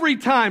 Every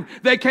time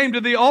they came to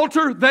the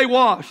altar, they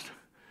washed.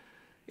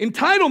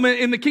 Entitlement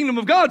in the kingdom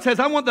of God says,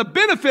 I want the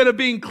benefit of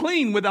being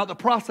clean without the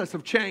process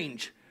of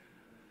change.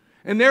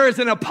 And there is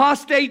an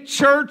apostate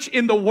church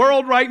in the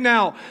world right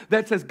now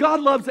that says, God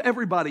loves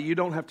everybody. You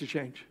don't have to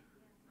change.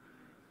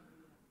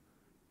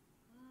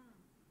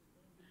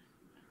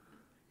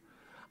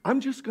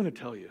 I'm just going to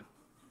tell you,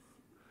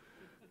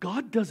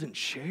 God doesn't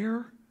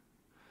share.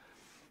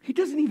 He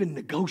doesn't even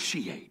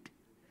negotiate.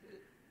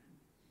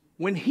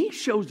 When He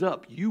shows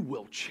up, you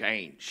will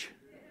change.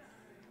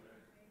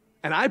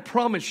 And I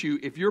promise you,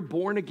 if you're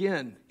born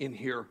again in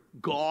here,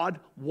 God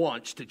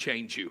wants to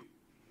change you.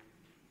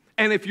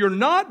 And if you're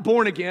not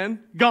born again,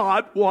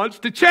 God wants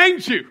to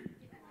change you.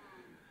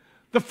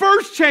 The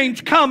first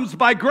change comes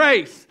by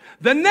grace.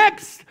 The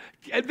next,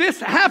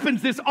 this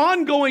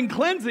ongoing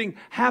cleansing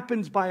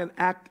happens by an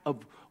act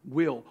of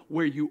will,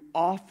 where you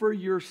offer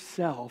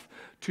yourself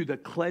to the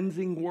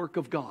cleansing work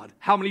of God.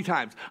 How many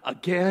times?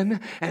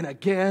 Again and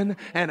again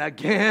and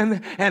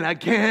again and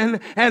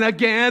again and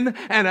again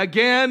and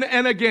again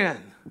and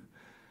again.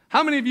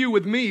 How many of you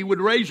with me would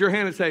raise your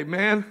hand and say,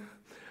 man,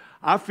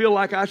 I feel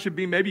like I should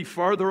be maybe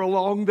farther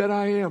along than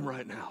I am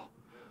right now?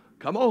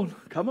 Come on.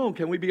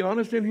 Can we be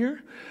honest in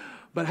here?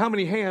 But how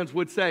many hands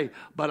would say,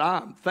 but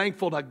I'm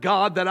thankful to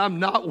God that I'm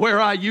not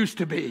where I used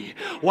to be.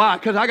 Why?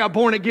 Because I got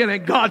born again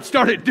and God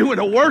started doing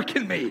a work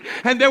in me.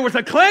 And there was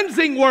a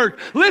cleansing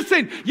work.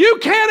 Listen, you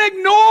can't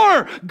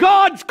ignore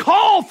God's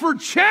call for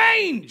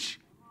change.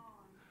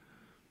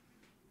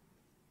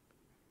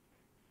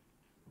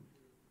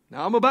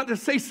 Now I'm about to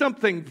say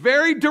something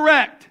very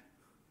direct,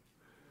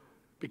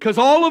 because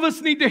all of us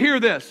need to hear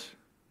this.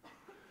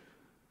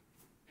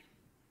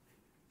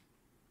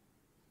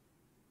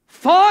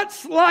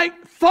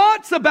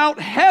 Thoughts about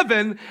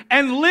heaven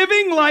and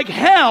living like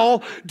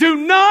hell do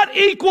not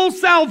equal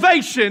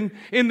salvation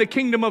in the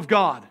kingdom of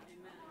God.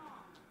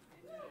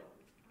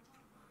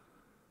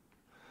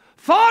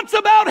 Thoughts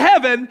about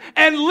heaven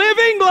and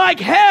living like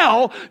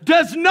hell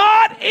does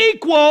not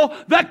equal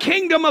the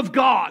kingdom of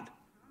God.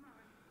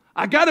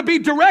 I got to be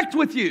direct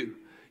with you.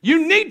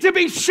 You need to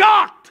be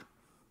shocked.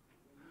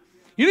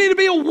 You need to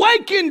be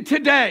awakened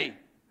today.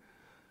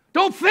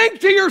 Don't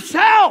think to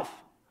yourself,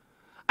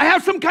 I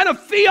have some kind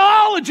of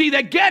theology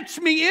that gets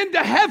me into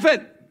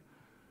heaven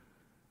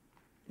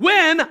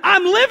when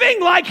I'm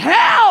living like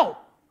hell.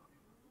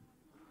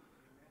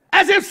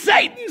 As if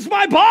Satan's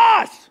my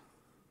boss.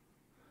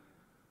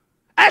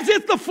 As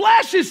if the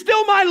flesh is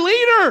still my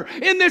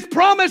leader in this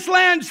promised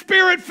land,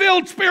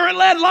 spirit-filled,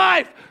 spirit-led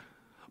life.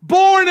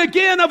 Born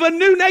again of a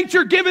new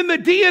nature, given the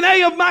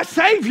DNA of my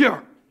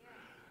Savior.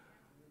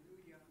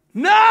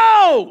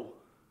 No!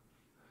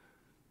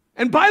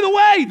 And by the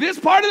way, this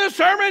part of the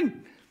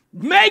sermon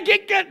may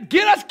get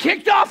us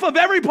kicked off of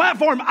every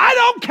platform. I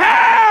don't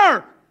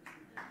care!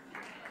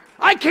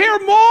 I care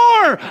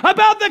more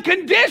about the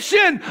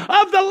condition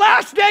of the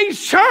last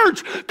days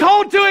church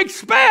called to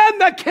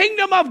expand the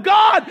kingdom of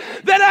God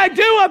than I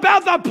do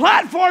about the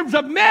platforms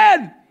of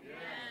men.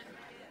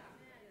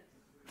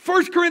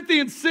 1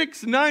 Corinthians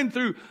 6, 9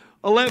 through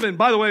 11.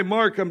 By the way,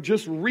 Mark, I'm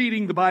just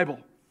reading the Bible.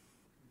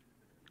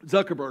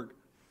 Zuckerberg.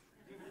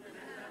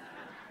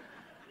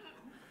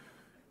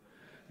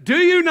 Do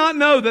you not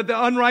know that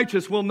the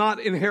unrighteous will not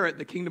inherit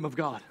the kingdom of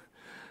God?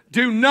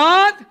 Do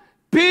not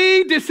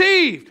be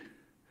deceived.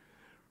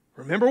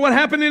 Remember what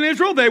happened in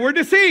Israel? They were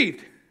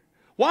deceived.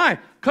 Why?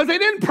 Because they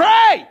didn't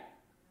pray.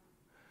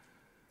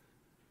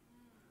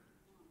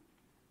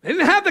 They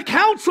didn't have the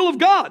counsel of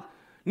God.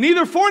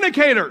 Neither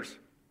fornicators.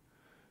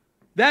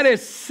 That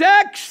is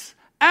sex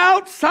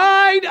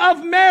outside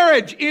of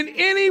marriage in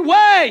any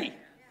way.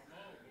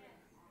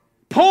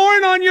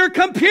 Porn on your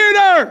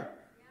computer.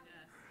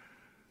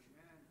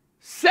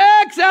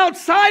 Sex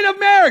outside of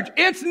marriage.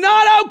 It's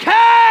not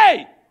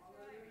okay.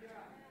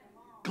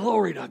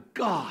 Glory to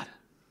God.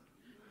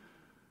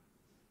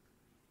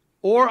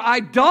 Or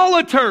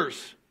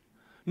idolaters,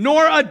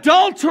 nor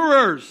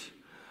adulterers,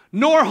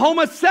 nor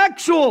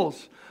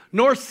homosexuals,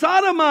 nor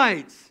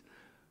sodomites,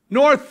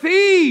 nor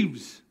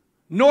thieves,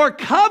 nor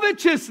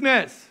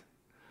covetousness,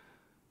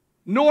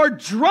 nor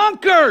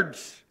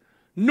drunkards,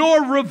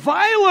 nor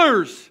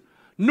revilers,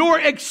 nor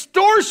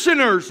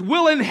extortioners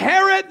will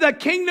inherit the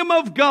kingdom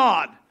of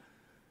God.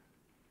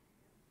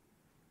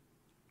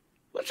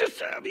 Let's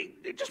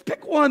just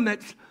pick one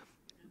that's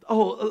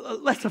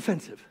less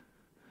offensive.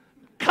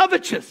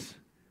 Covetous.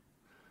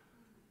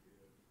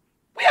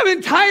 We have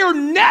entire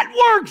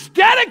networks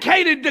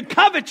dedicated to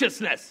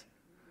covetousness.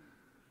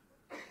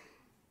 You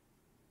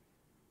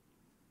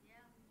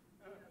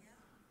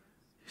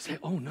say,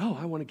 oh no,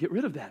 I want to get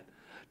rid of that.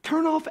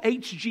 Turn off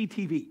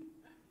HGTV.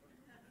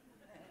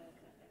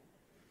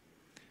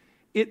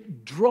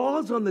 It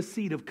draws on the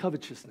seed of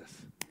covetousness.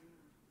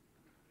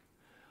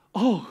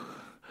 Oh,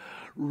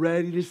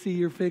 ready to see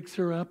your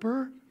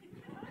fixer-upper?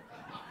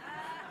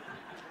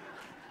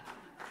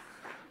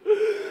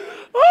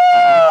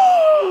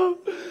 Oh,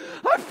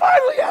 I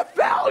finally have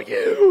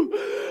value.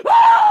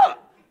 Ah!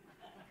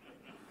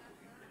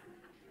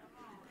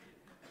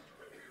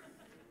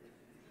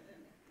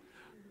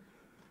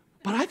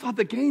 But I thought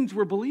the gains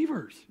were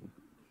believers.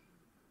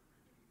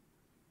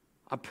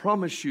 I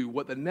promise you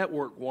what the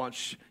network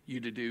wants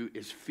you to do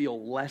is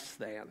feel less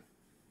than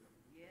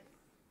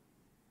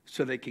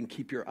so they can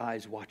keep your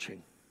eyes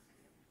watching.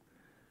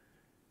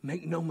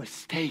 Make no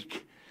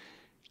mistake.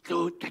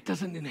 That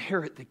doesn't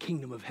inherit the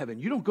kingdom of heaven.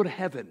 You don't go to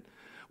heaven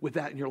with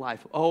that in your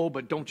life. Oh,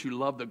 but don't you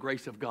love the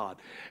grace of God?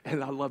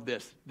 And I love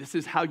this. This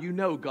is how you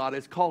know God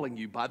is calling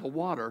you by the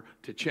water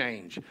to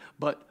change.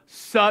 But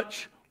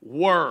such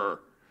were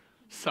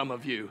some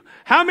of you.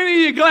 How many of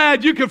you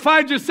glad you could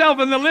find yourself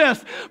in the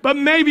list, but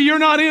maybe you're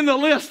not in the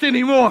list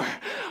anymore?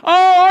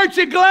 Oh, aren't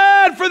you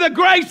glad for the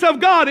grace of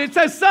God? It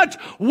says such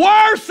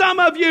were some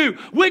of you,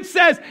 which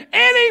says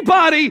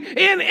anybody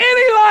in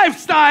any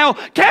lifestyle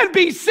can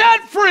be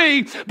set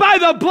free by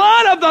the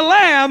blood of the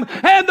Lamb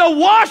and the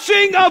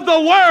washing of the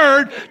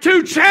Word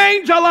to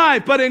change a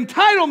life. But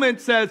entitlement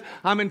says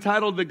I'm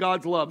entitled to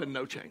God's love and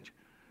no change.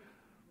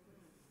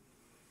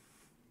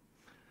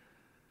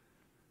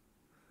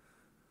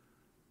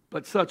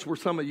 But such were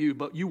some of you,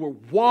 but you were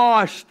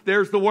washed.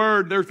 There's the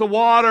word, there's the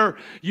water.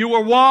 You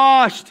were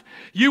washed.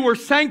 You were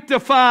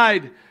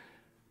sanctified.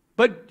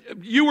 But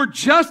you were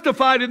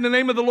justified in the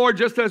name of the Lord,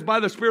 just as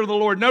by the Spirit of the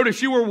Lord.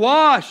 Notice, you were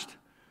washed.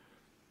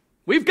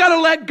 We've got to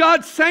let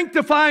God's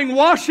sanctifying,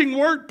 washing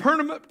word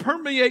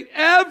permeate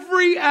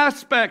every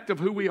aspect of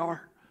who we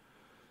are.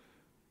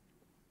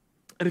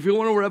 And if you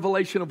want a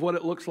revelation of what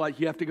it looks like,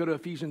 you have to go to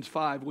Ephesians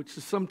 5, which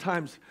is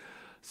sometimes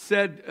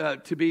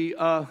said to be,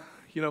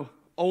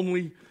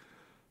 only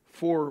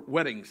for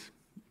weddings,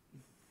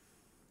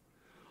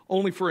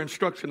 only for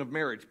instruction of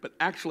marriage. But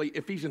actually,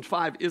 Ephesians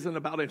 5 isn't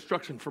about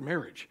instruction for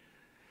marriage.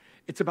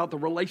 It's about the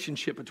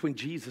relationship between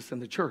Jesus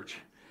and the church.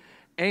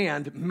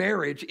 And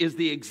marriage is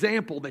the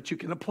example that you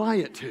can apply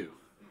it to.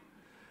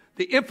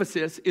 The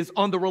emphasis is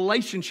on the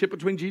relationship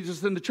between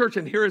Jesus and the church.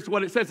 And here is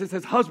what it says. It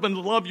says, husbands,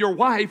 love your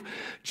wife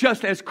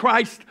just as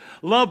Christ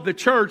loved the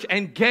church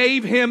and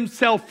gave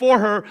himself for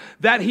her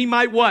that he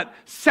might what?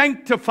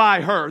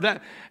 Sanctify her.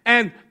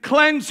 And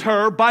cleanse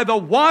her by the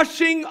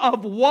washing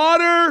of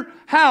water.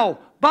 How?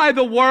 By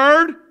the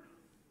word.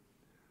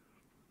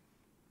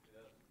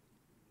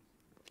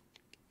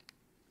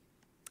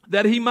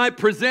 that he might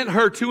present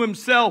her to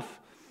himself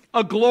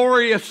a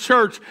glorious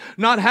church,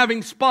 not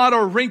having spot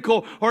or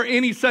wrinkle or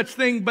any such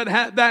thing, but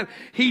that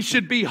he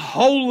should be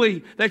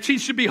holy, that she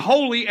should be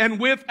holy and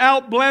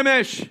without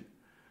blemish.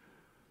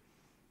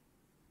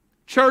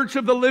 Church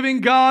of the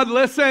living God,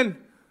 listen.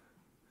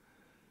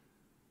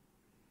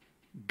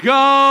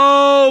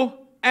 Go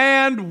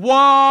and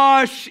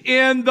wash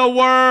in the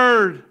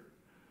Word.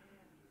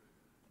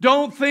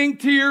 Don't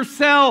think to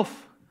yourself,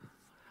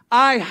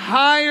 I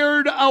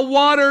hired a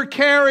water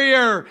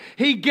carrier.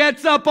 He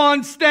gets up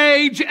on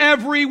stage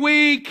every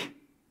week.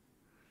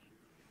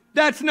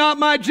 That's not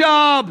my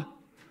job.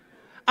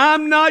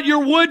 I'm not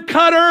your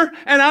woodcutter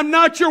and I'm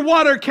not your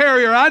water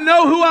carrier. I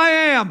know who I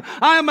am.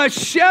 I am a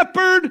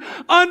shepherd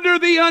under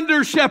the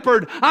under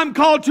shepherd. I'm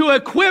called to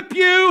equip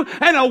you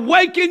and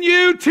awaken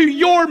you to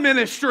your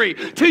ministry,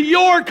 to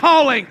your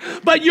calling.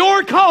 But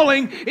your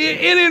calling,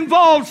 it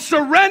involves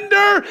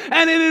surrender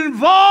and it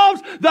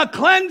involves the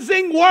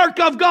cleansing work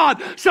of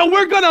God. So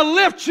we're going to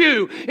lift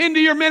you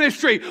into your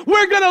ministry.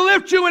 We're going to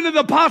lift you into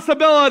the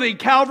possibility,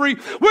 Calvary.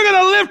 We're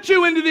going to lift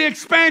you into the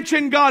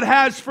expansion God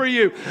has for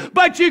you.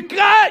 But you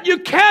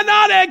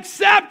cannot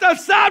accept a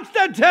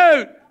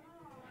substitute.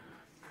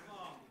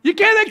 You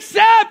can't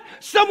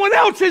accept someone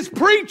else's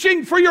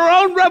preaching for your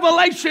own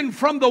revelation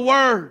from the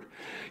Word.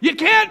 You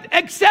can't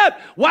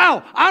accept,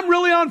 wow, I'm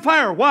really on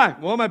fire. Why?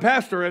 Well, my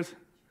pastor is.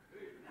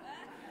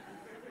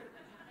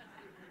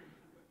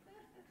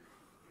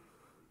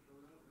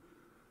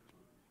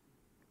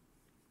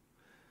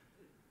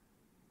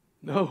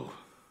 No.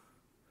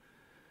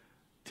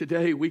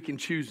 Today we can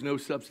choose no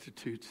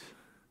substitutes.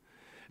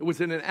 It was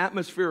in an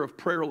atmosphere of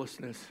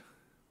prayerlessness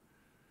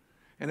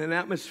and an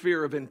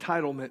atmosphere of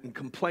entitlement and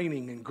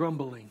complaining and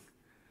grumbling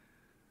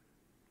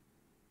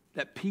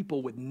that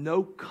people with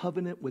no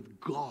covenant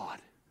with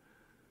God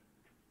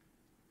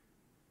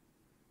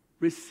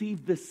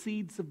received the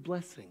seeds of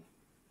blessing,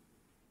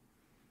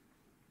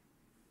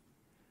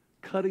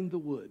 cutting the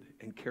wood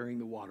and carrying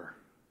the water.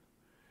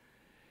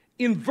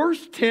 In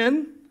verse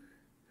 10,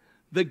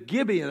 the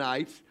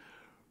Gibeonites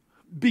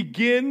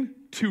begin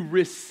to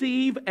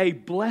receive a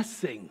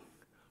blessing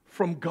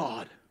from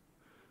God.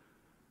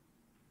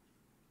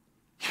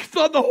 You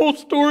thought the whole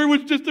story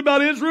was just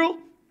about Israel?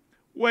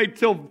 Wait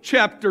till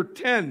chapter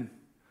 10.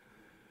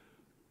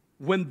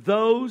 When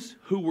those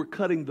who were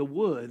cutting the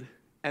wood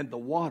and the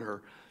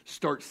water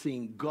start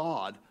seeing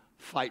God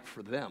fight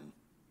for them.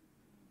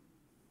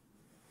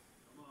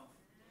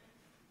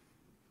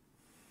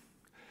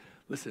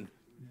 Listen,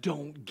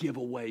 don't give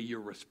away your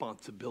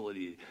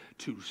responsibility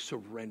to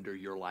surrender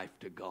your life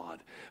to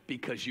God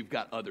because you've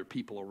got other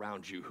people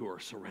around you who are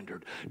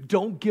surrendered.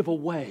 Don't give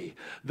away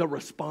the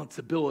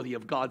responsibility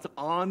of God's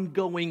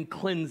ongoing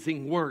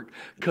cleansing work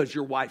because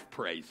your wife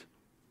prays.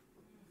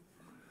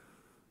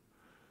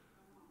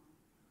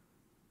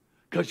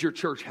 Because your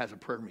church has a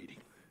prayer meeting.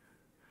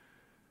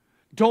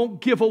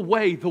 Don't give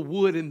away the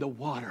wood and the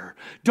water.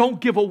 Don't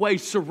give away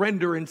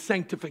surrender and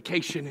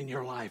sanctification in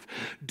your life.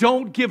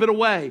 Don't give it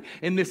away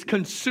in this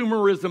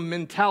consumerism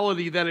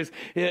mentality that is,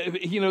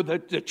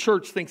 the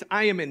church thinks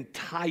I am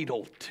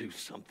entitled to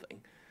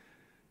something.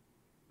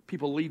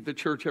 People leave the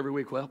church every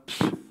week. Well,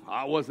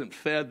 I wasn't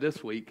fed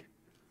this week.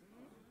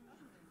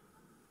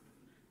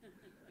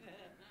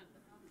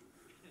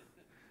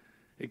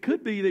 It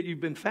could be that you've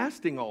been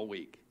fasting all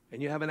week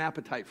and you have an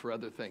appetite for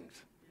other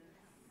things.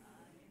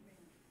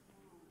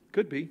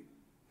 Could be.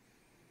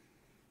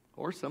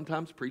 Or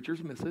sometimes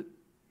preachers miss it.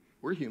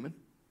 We're human.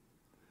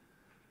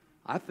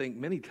 I think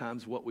many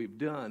times what we've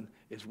done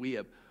is we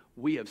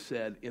have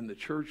said in the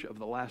church of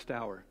the last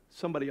hour,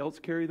 somebody else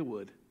carry the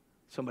wood,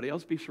 somebody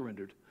else be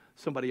surrendered,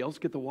 somebody else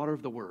get the water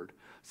of the word,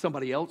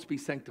 somebody else be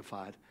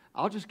sanctified.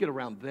 I'll just get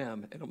around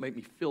them and it'll make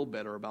me feel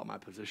better about my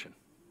position.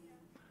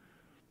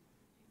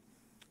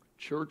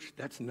 Church,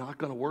 that's not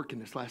going to work in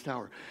this last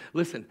hour.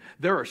 Listen,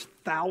 there are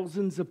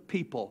thousands of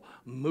people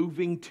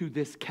moving to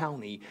this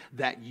county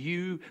that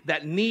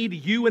need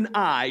you and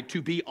I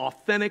to be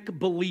authentic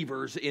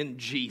believers in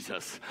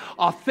Jesus,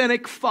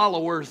 authentic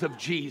followers of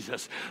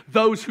Jesus.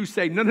 Those who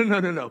say,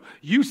 no,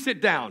 you sit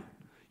down.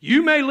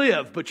 You may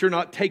live, but you're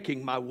not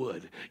taking my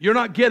wood. You're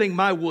not getting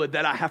my wood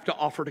that I have to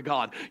offer to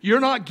God. You're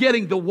not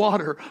getting the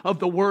water of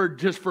the word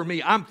just for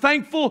me. I'm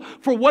thankful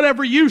for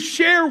whatever you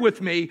share with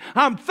me.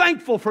 I'm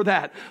thankful for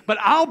that. But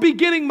I'll be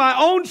getting my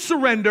own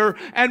surrender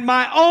and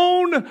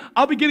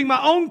I'll be getting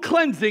my own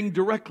cleansing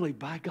directly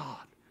by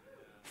God,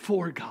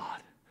 for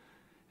God.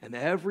 And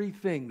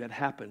everything that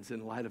happens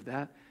in light of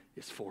that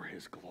is for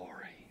His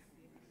glory.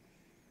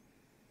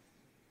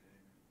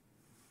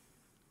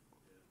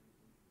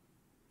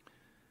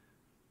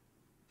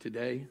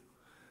 Today,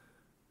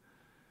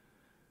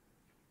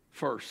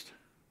 first,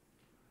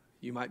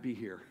 you might be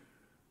here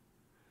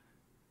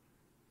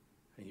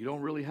and you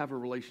don't really have a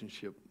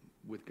relationship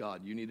with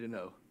God. You need to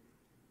know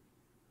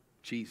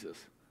Jesus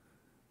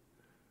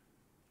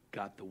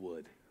got the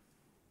wood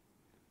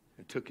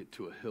and took it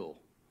to a hill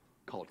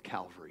called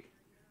Calvary.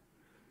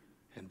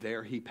 And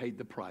there He paid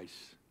the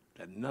price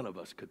that none of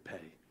us could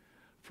pay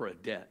for a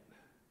debt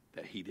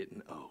that He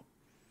didn't owe.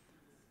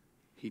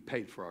 He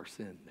paid for our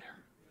sin there.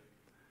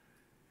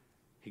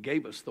 He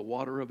gave us the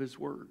water of His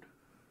Word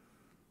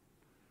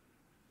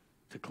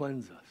to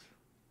cleanse us,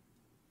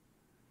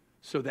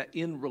 so that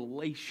in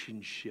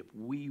relationship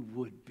we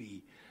would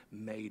be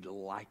made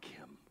like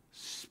Him,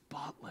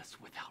 spotless,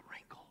 without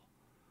wrinkle.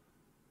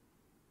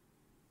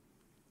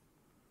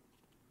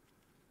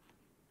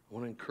 I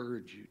want to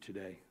encourage you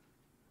today.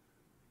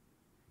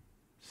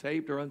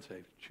 Saved or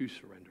unsaved, choose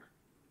surrender.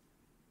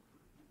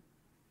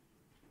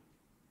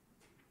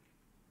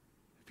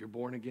 If you're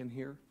born again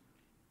here,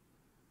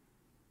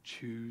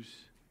 choose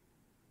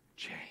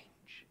change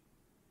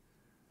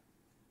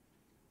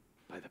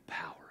by the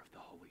power of the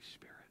Holy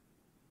Spirit.